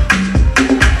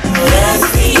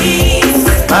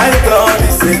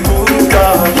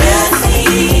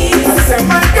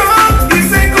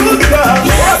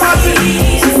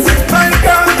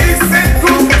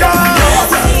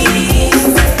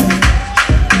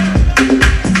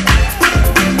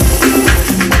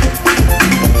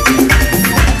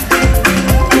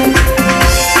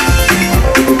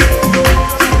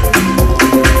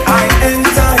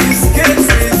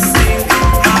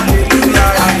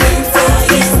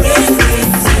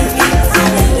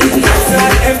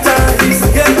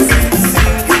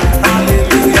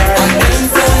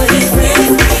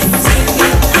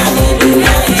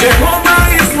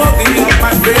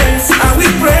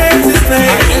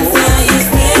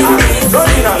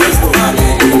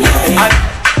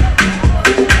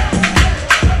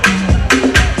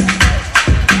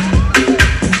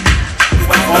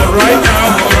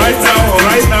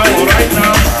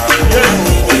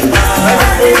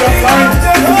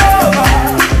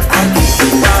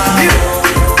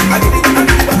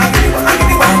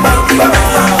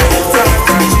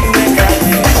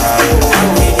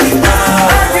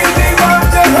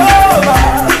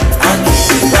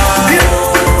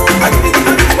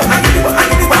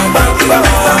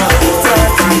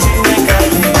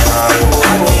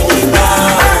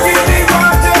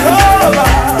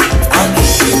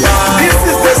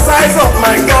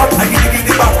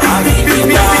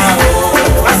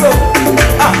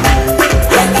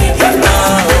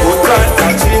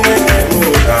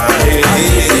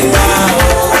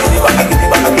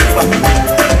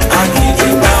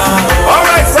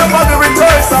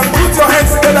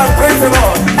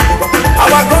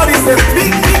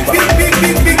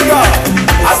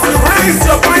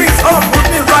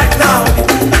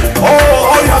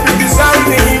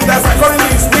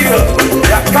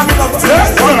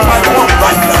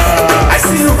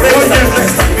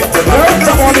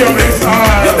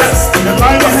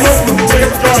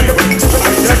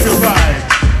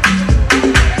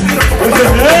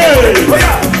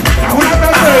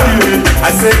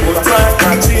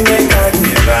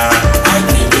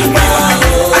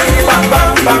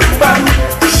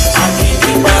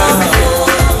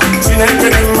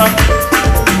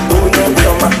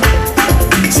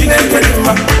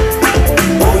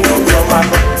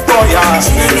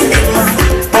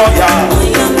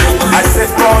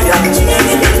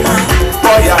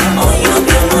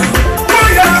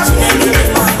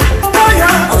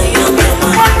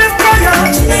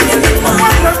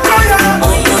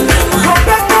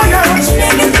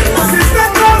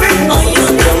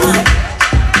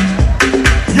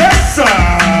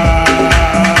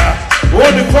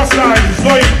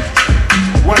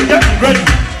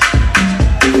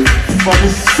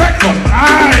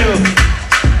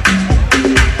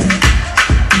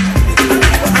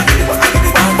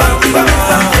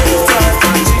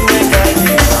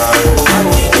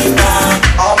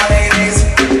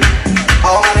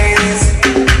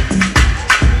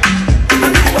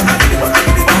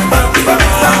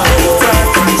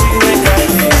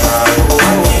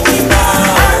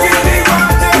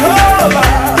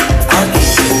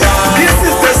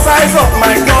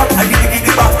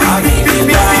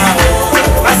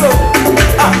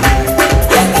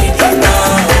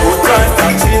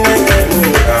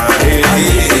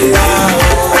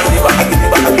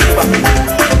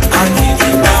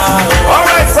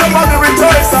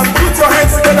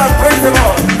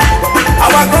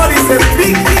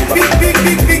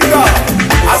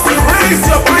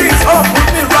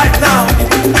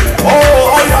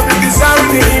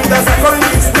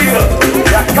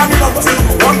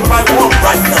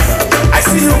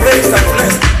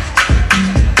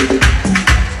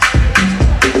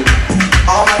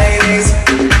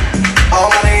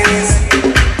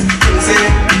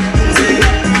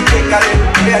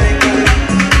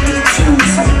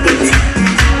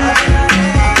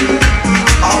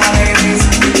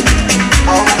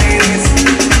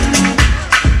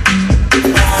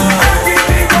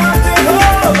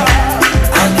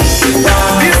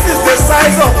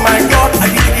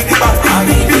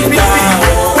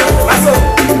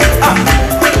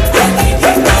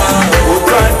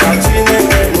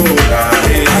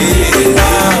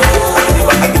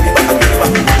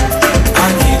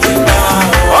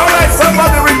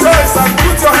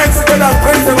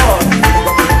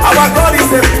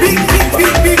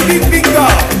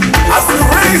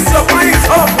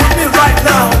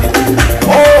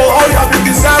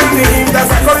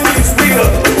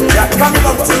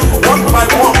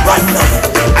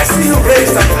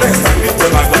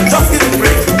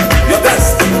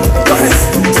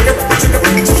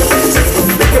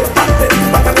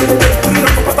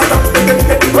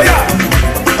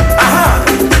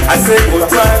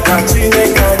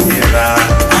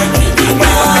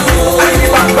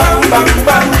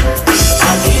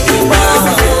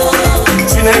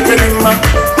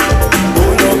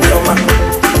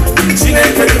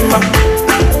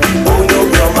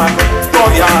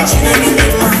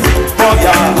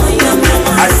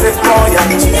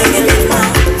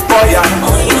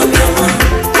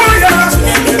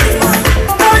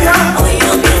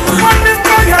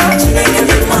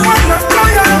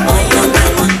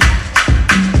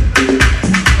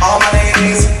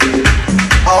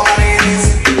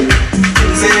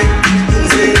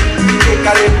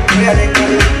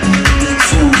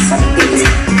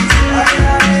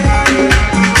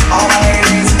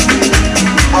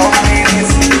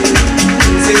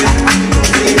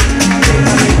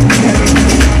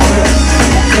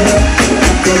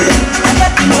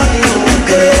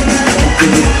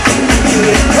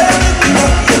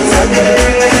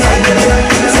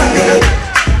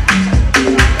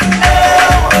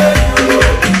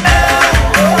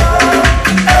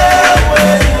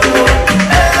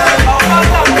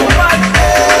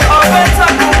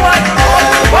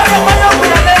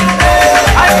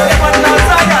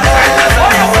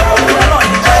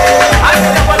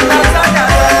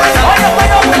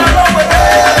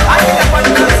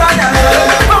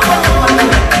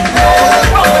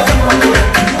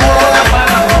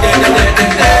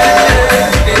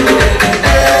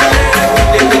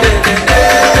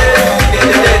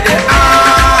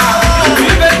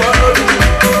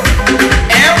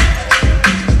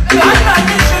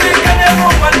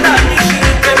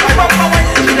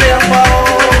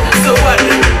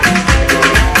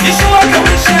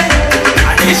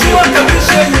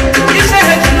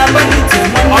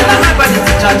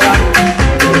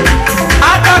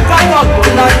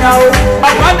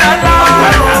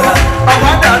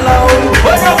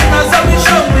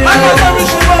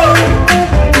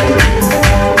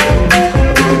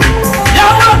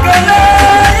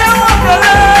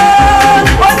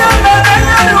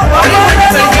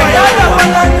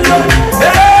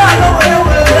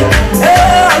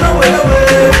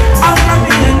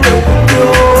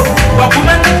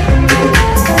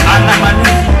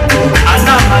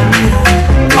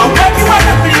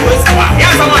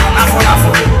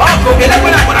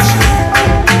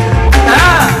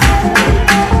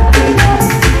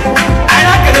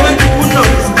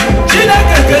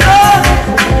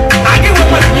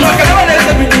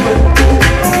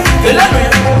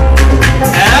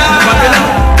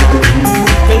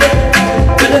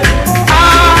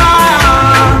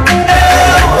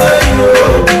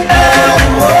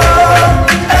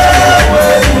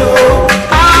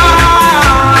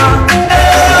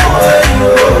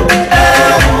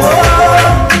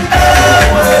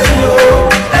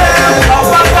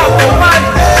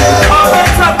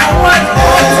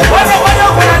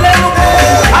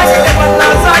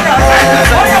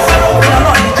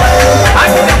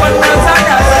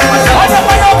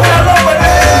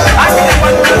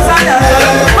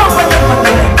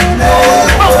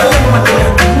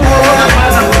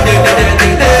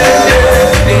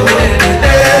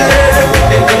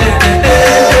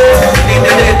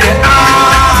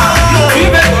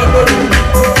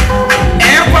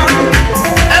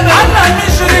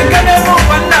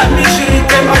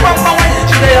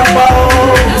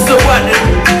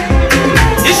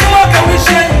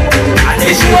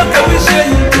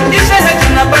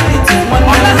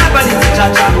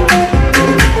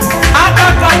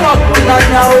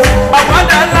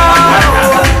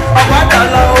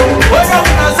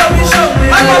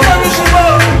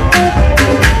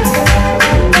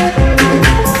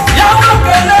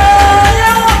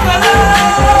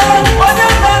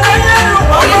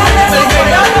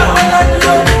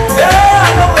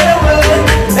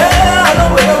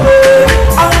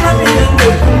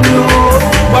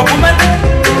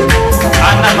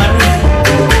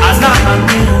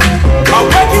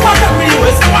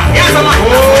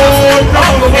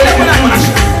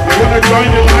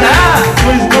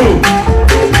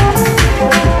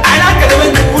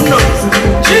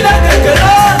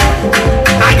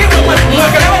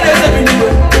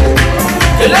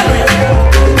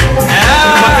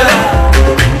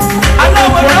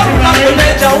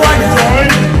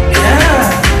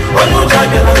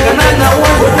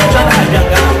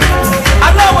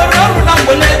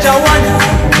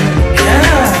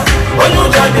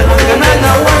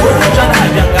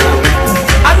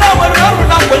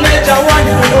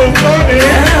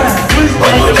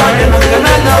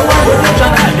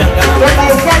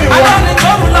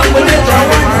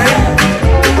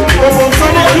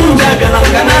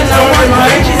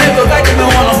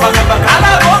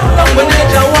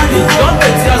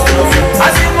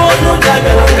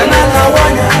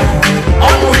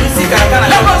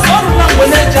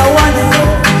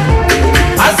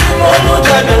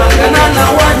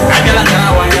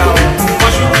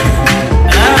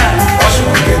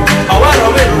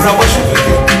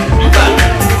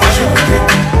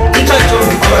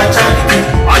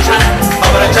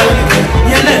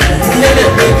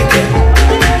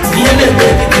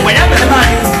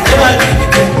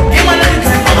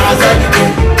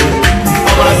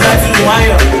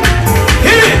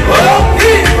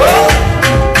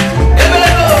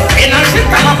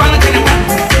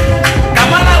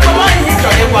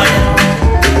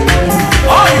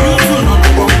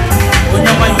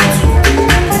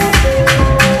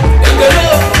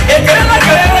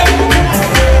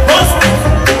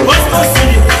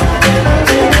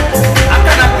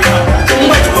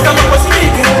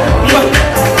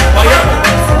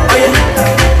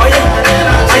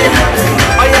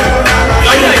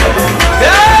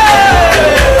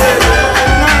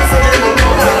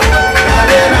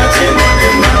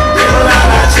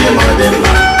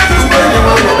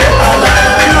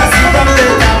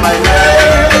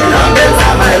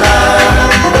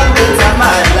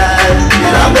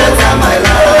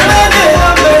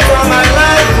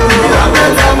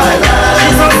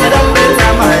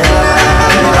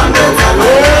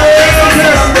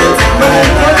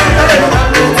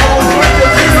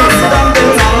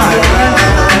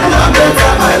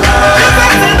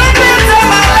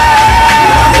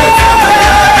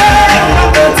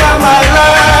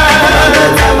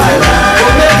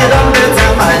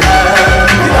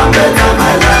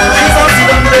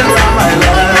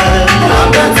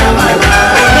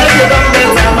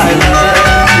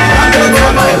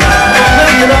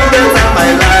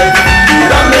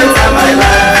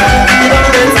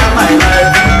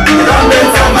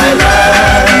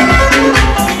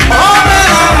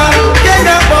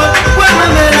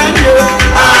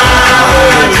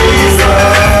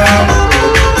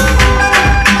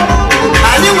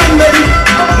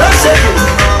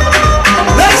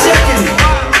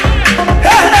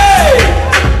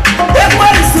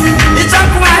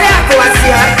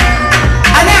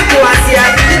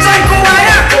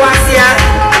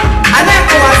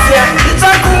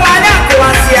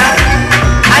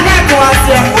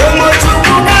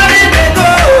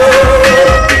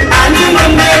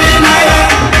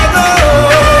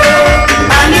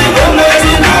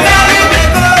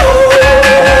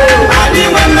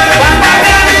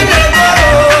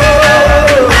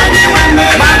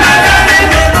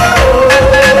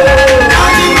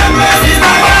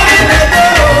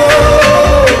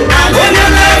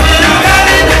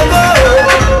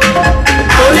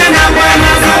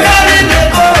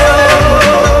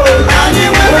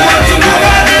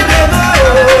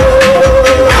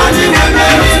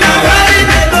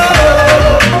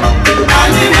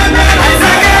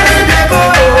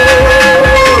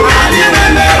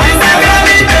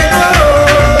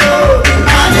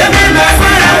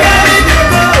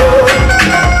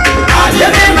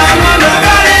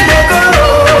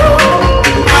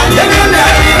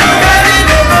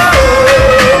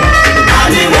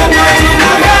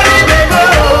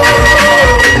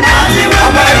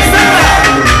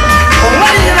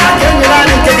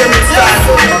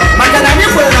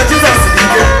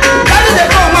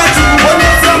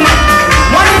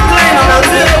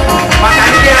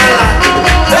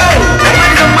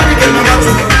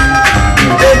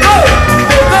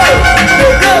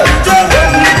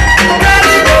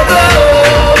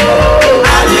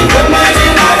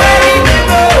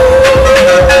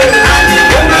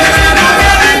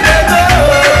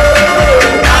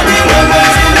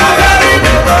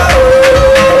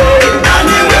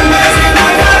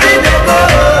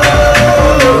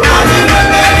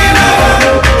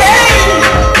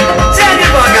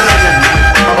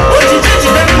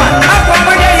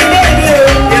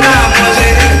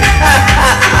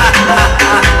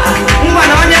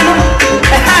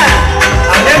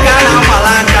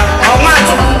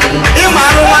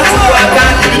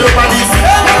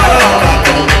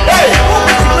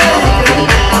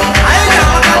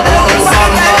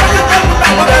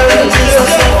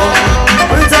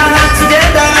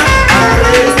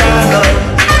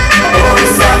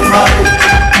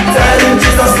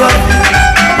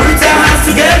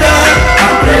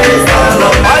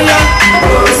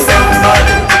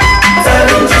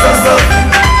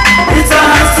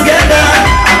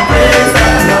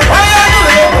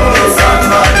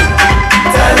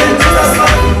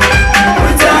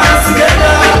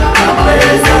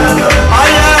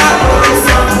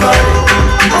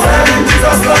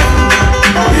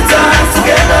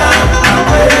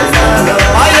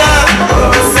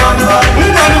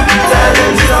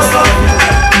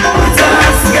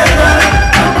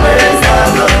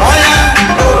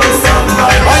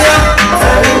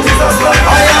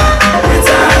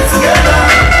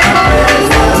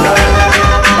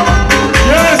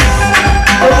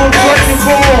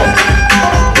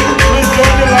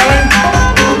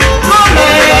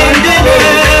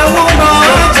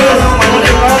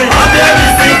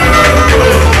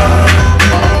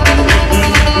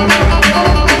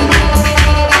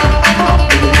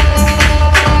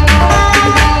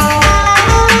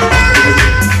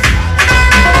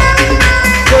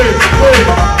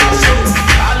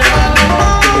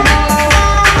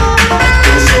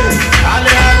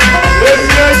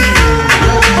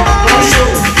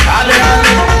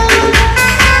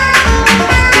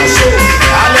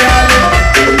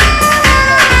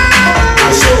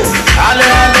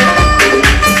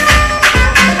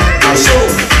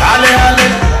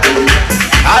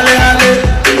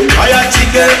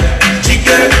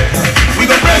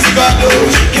 oh,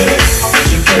 chikere,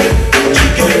 chikere,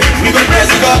 chikere. We go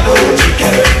praise God, oh,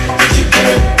 chikere,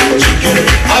 chikere, chikere.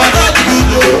 Our God is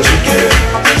good, oh, chikere,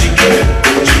 chikere,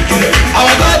 chikere.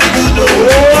 Our God is good,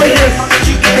 oh, yes,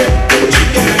 chikere,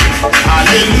 chikere.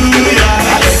 Hallelujah,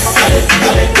 hallelujah,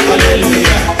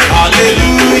 hallelujah,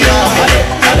 hallelujah,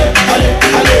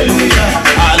 hallelujah,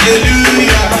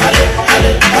 hallelujah,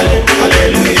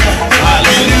 hallelujah,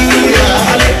 hallelujah,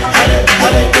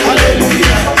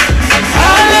 hallelujah,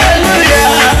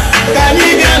 hallelujah. Can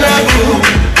you get a book?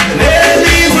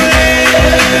 Anyway,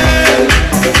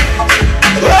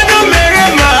 when you marry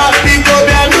my people,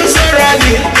 be a new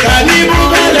sorani. Can you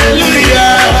move?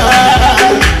 Hallelujah.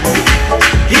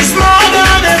 He's more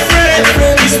than a friend,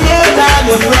 he's more than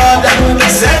a brother,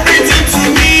 he's everything to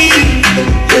me.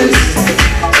 Yes.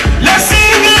 Let's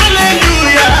sing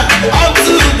hallelujah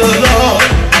unto the Lord,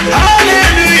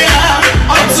 hallelujah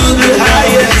unto the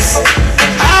highest,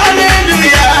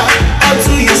 hallelujah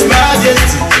unto his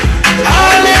majesty,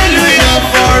 hallelujah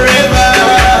forever.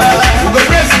 We go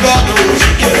praise God, oh,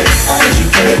 chikere,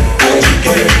 chikere,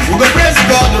 chikere. We go praise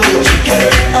God, oh,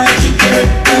 chikere, chikere,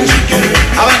 chikere.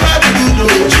 Our God is good, oh,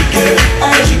 chikere,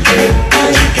 chikere,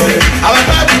 chikere. Our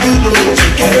God is good, oh,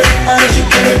 chikere,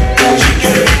 chikere,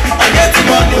 chikere. I get the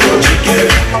money, oh, chikere,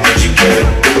 chikere,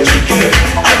 chikere.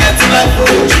 I get the life,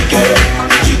 oh, chikere,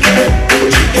 chikere,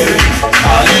 chikere.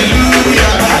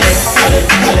 Hallelujah,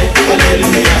 hallelujah,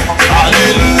 hallelujah,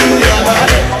 hallelujah,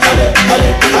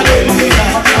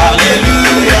 hallelujah,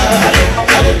 hallelujah,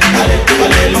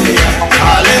 hallelujah,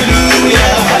 hallelujah,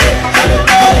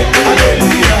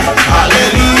 hallelujah,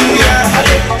 hallelujah,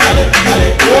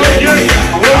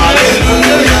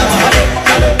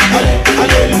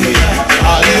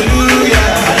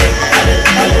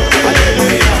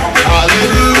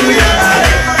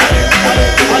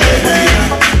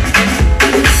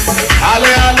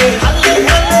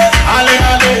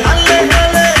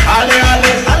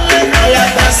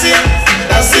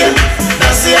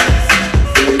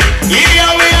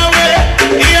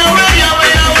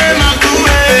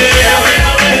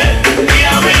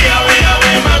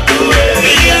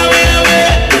 Yahweh,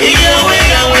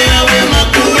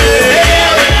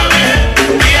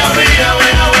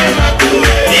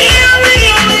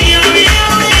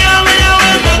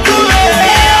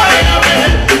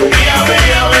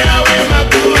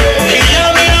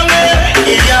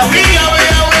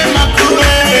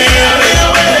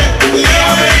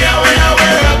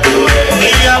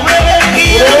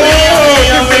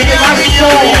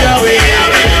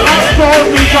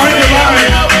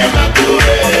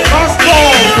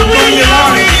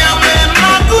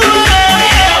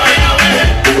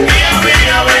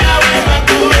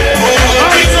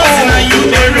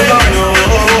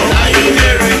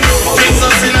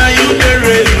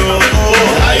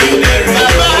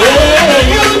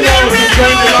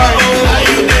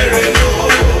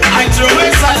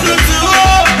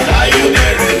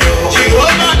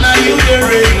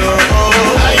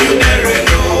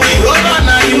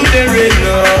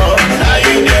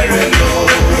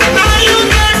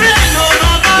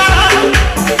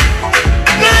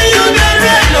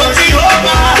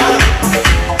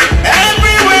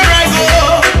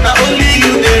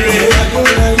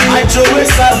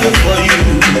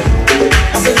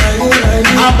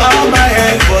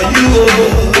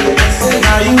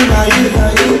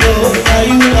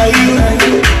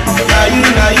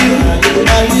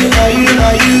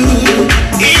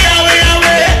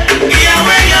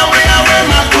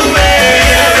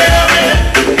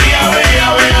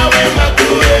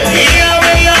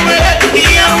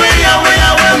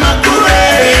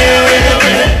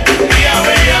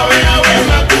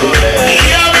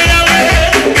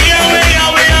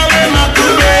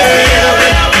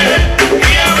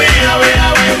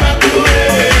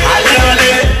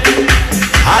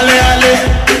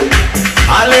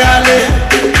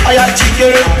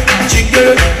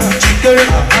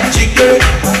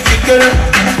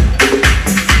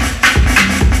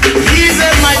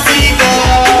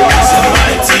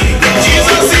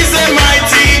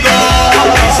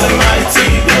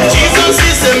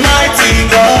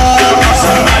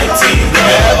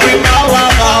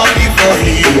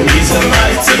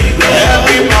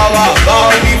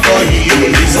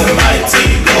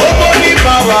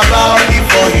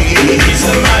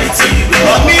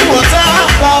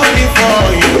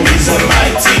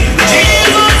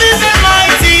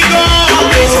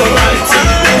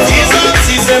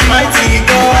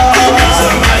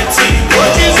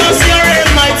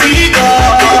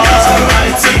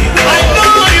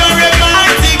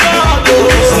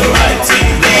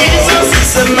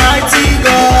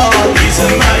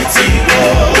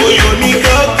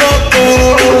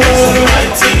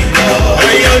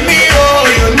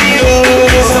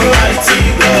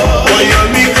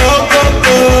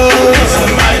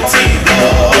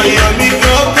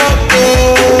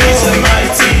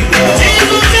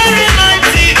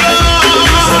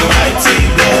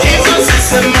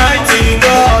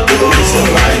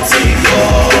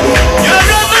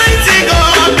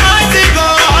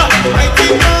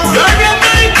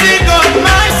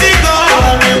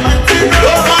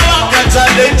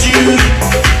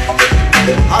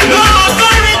 No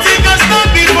authority can stand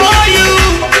before you.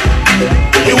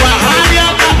 You are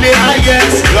higher than the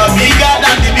highest. You are bigger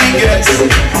than the biggest.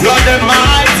 You are the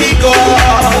mighty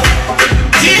God.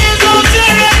 Jesus,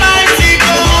 you're a mighty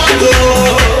God.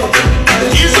 Oh.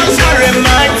 Jesus, you're a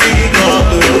mighty God.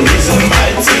 Oh. He's a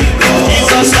mighty God.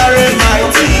 Jesus, you're a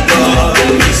mighty God.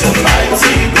 He's a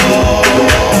mighty God.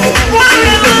 What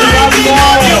a mighty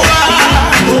God you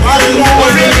are. What a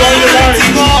mighty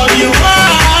God you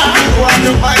are. What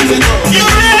a mighty God. You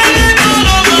reign all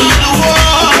over the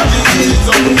world.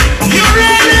 You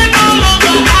reign all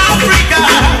over Africa.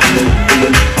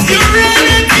 You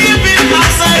reign even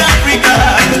outside Africa.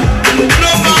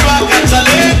 No power can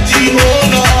challenge you, oh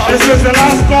Lord. This is the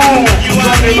last call. You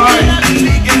are the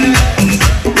biggest.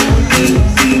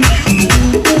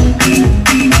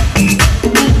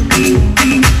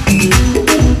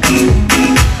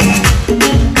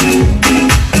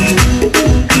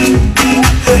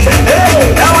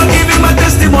 Now I'm giving my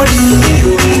testimony.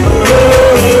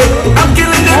 I'm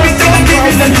killing everything, I'm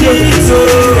giving them keys.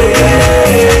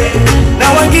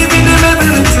 Now I'm giving them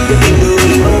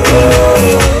everything.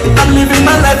 I'm living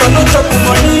my life, I'm not chopping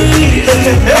money.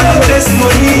 I'm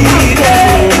testimony.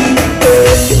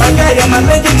 My guy, I'm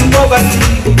allergic to poverty.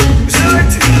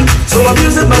 So I'm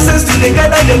using my sense to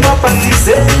gather the property.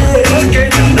 Say, okay,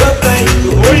 no time.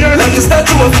 Like a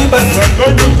statue of liberty.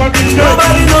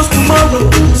 Nobody knows tomorrow,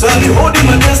 so I'll be holding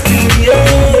my destiny. Yeah.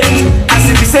 As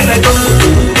if he said I don't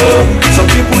know. Some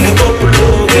people they go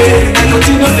below. I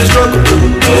continue the struggle.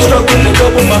 The struggle they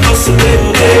double my hustle.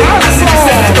 As if he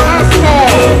said I don't know.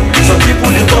 Some people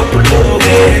they go below.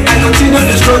 I continue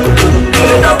the struggle.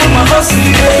 They double my hustle.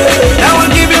 Now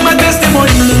I'm giving my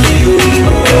testimony.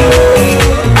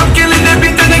 I'm killing them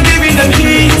beat and I'm giving them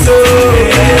heat.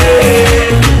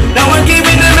 Now I'm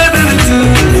giving them everything.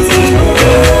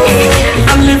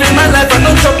 I'm living my life, I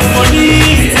don't chop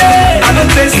money. I don't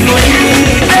taste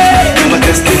money. My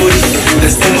testimony,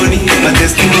 testimony, my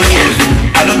testimony.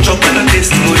 I don't chop, I don't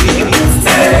taste money.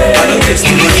 I don't taste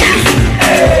money.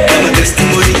 My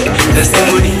testimony,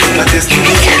 testimony, my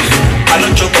testimony. I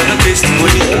don't chop, I don't taste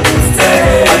money.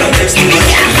 I don't taste money.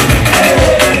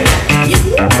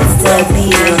 Love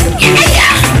me on the beat.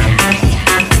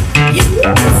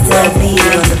 Love me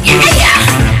on the beat.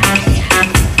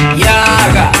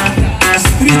 Yaga,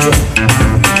 spiritual.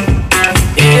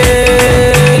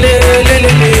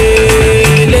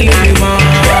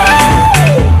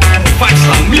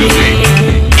 Music,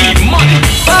 money.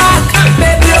 Back,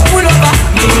 baby, you pull over.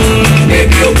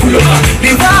 Baby, you pull over.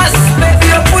 Reverse,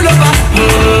 baby, you pull over.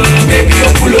 Baby,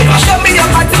 you pull over. Show me your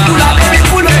particular, baby,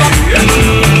 pull over.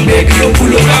 Baby, you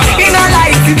pull over. In a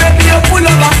light, baby, you pull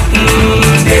over.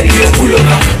 Baby, you pull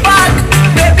over. Back,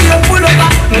 baby, you pull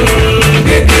over.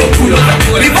 Baby, you pull over.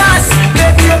 Reverse,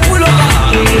 baby, you pull over.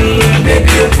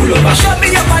 Baby, you pull over. Show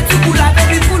me your particular,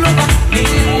 baby, pull over.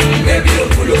 Baby, you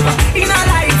pull over. In a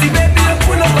light, baby, you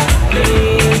pull over.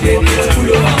 Baby, you pull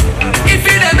over. If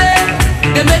you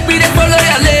they make me they follow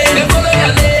your lane. They follow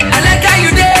your lane. I like how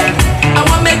you did. I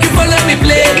want make you follow me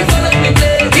play. If you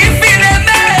they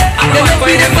make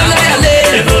me they follow your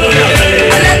lane.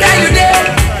 I like how you did.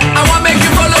 I want make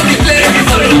you follow me play.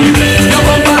 No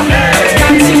bumper,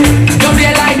 catchy, don't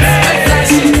realize,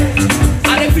 flashy. I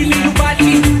don't feel you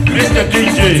badly.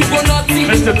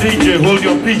 Mr. DJ, hold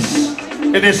your peace.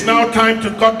 It is now time to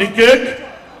cut the cake,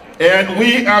 and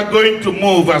we are going to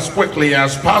move as quickly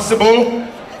as possible.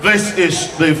 This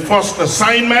is the first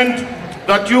assignment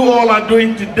that you all are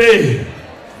doing today.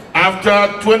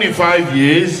 After 25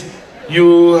 years,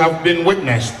 you have been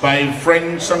witnessed by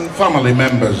friends and family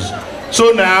members.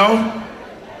 So now,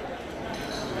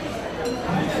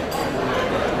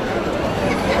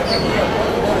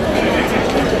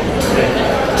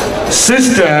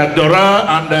 Sister Dora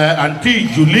and Auntie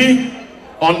Julie,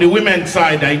 on the women's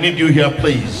side, I need you here,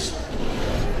 please.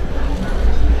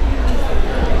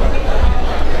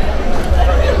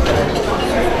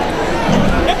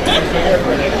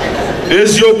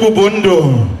 Ezioku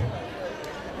Bondo.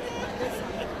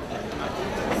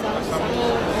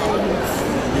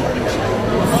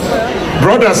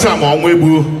 Brother Sam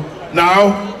Onwebu.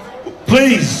 Now,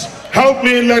 please help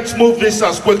me. Let's move this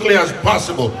as quickly as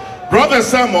possible. Brother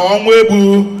Sam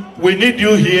Onwebu, we need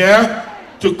you here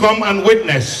to come and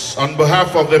witness on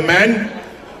behalf of the men.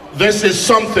 This is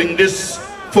something these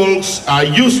folks are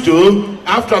used to.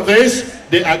 After this,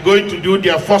 they are going to do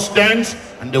their first dance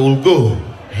and they will go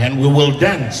and we will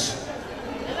dance.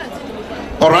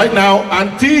 All right, now,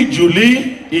 Auntie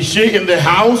Julie, is she in the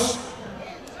house?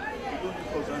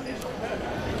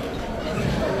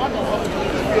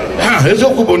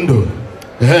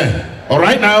 All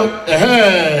right, now,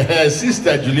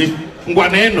 Sister Julie,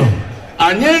 Ngwaneno.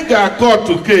 Anyega got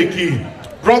to keki.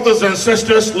 Brothers and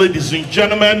sisters, ladies and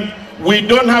gentlemen, we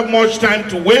don't have much time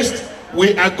to waste.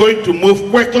 We are going to move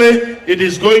quickly. It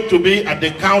is going to be at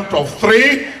the count of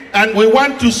 3. And we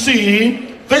want to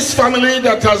see this family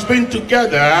that has been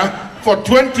together for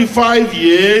 25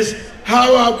 years,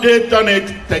 how have they done it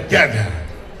together?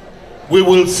 We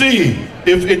will see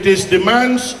if it is the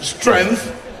man's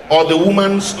strength or the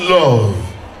woman's love.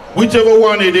 Whichever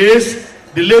one it is,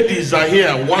 the ladies are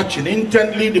here watching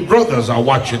intently, the brothers are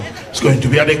watching. It's going to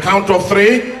be at the count of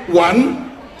 3.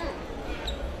 1,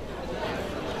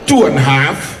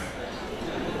 2.5,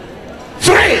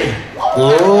 3.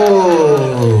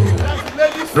 Oh!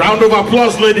 Round of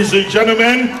applause, ladies and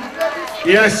gentlemen.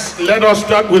 Yes, let us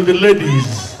start with the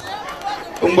ladies.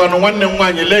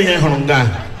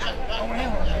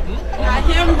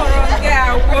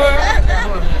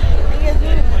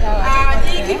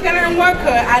 Worker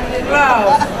and the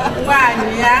love one,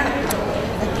 yeah,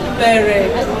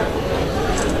 very.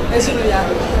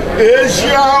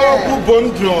 Asia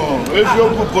Kubondo.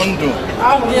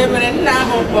 Oh, yeah, but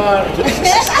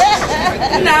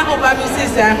now,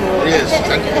 Mrs. Yes,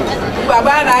 thank you.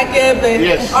 Baba, I gave it.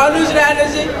 Yes. Always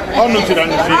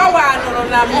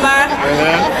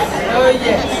oh,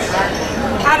 yes.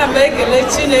 How to make a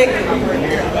lechinek.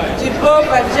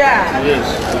 Jehovah Jah. Yes.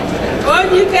 Oh,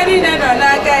 you can eat it on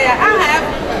that guy. I have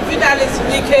Vitalis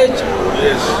Ike.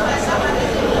 Yes.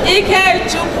 Ike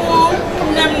Chuku,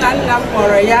 Nam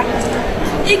for ya.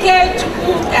 Ike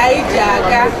Chuku,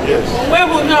 Kaijaga. Where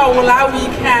we know how we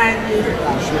can.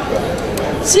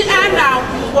 See, I now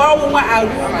walk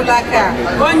like a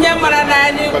one young man and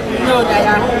I know that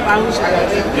I hope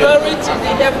glory to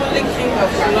the heavenly King of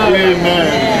glory. Amen.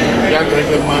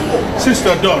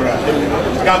 Sister Dora,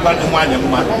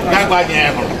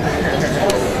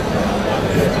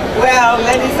 well,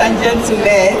 ladies and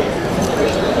gentlemen,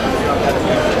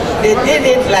 they did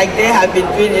it like they have been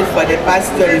doing it for the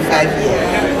past 35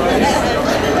 years.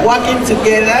 Working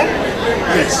together,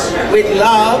 yes, with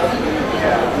love.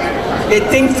 They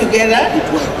think together,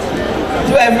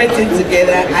 do everything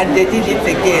together, and they did it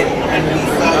again. And we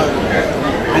saw,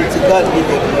 and to God be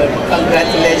the glory.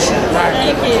 Congratulations.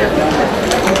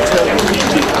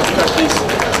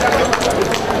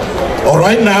 All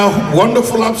right now,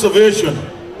 wonderful observation.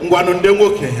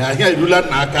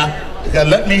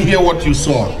 Let me hear what you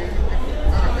saw.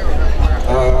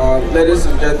 Ladies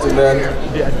and gentlemen,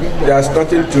 they are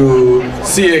starting to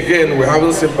see again we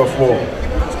haven't seen before.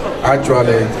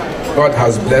 Actually, God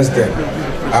has blessed them,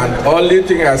 and only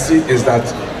thing I see is that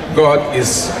God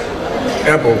is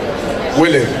able,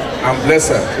 willing, and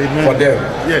blessed for them.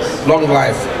 Yes. Long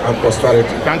life and prosperity.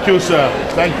 Thank you, sir.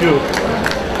 Thank you.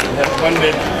 One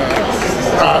day.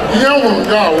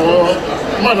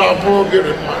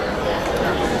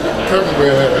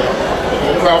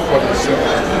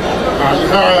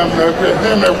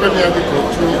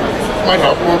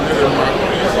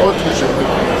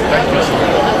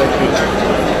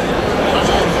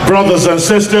 Brothers and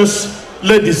sisters,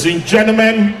 ladies and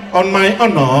gentlemen, on my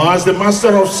honor as the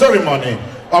master of ceremony,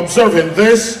 observing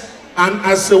this, and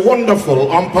as a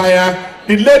wonderful umpire,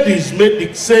 the ladies made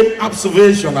the same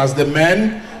observation as the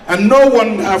men, and no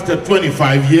wonder after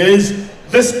 25 years,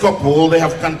 this couple, they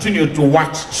have continued to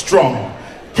wax strong.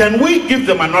 Can we give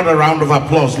them another round of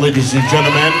applause, ladies and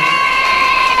gentlemen?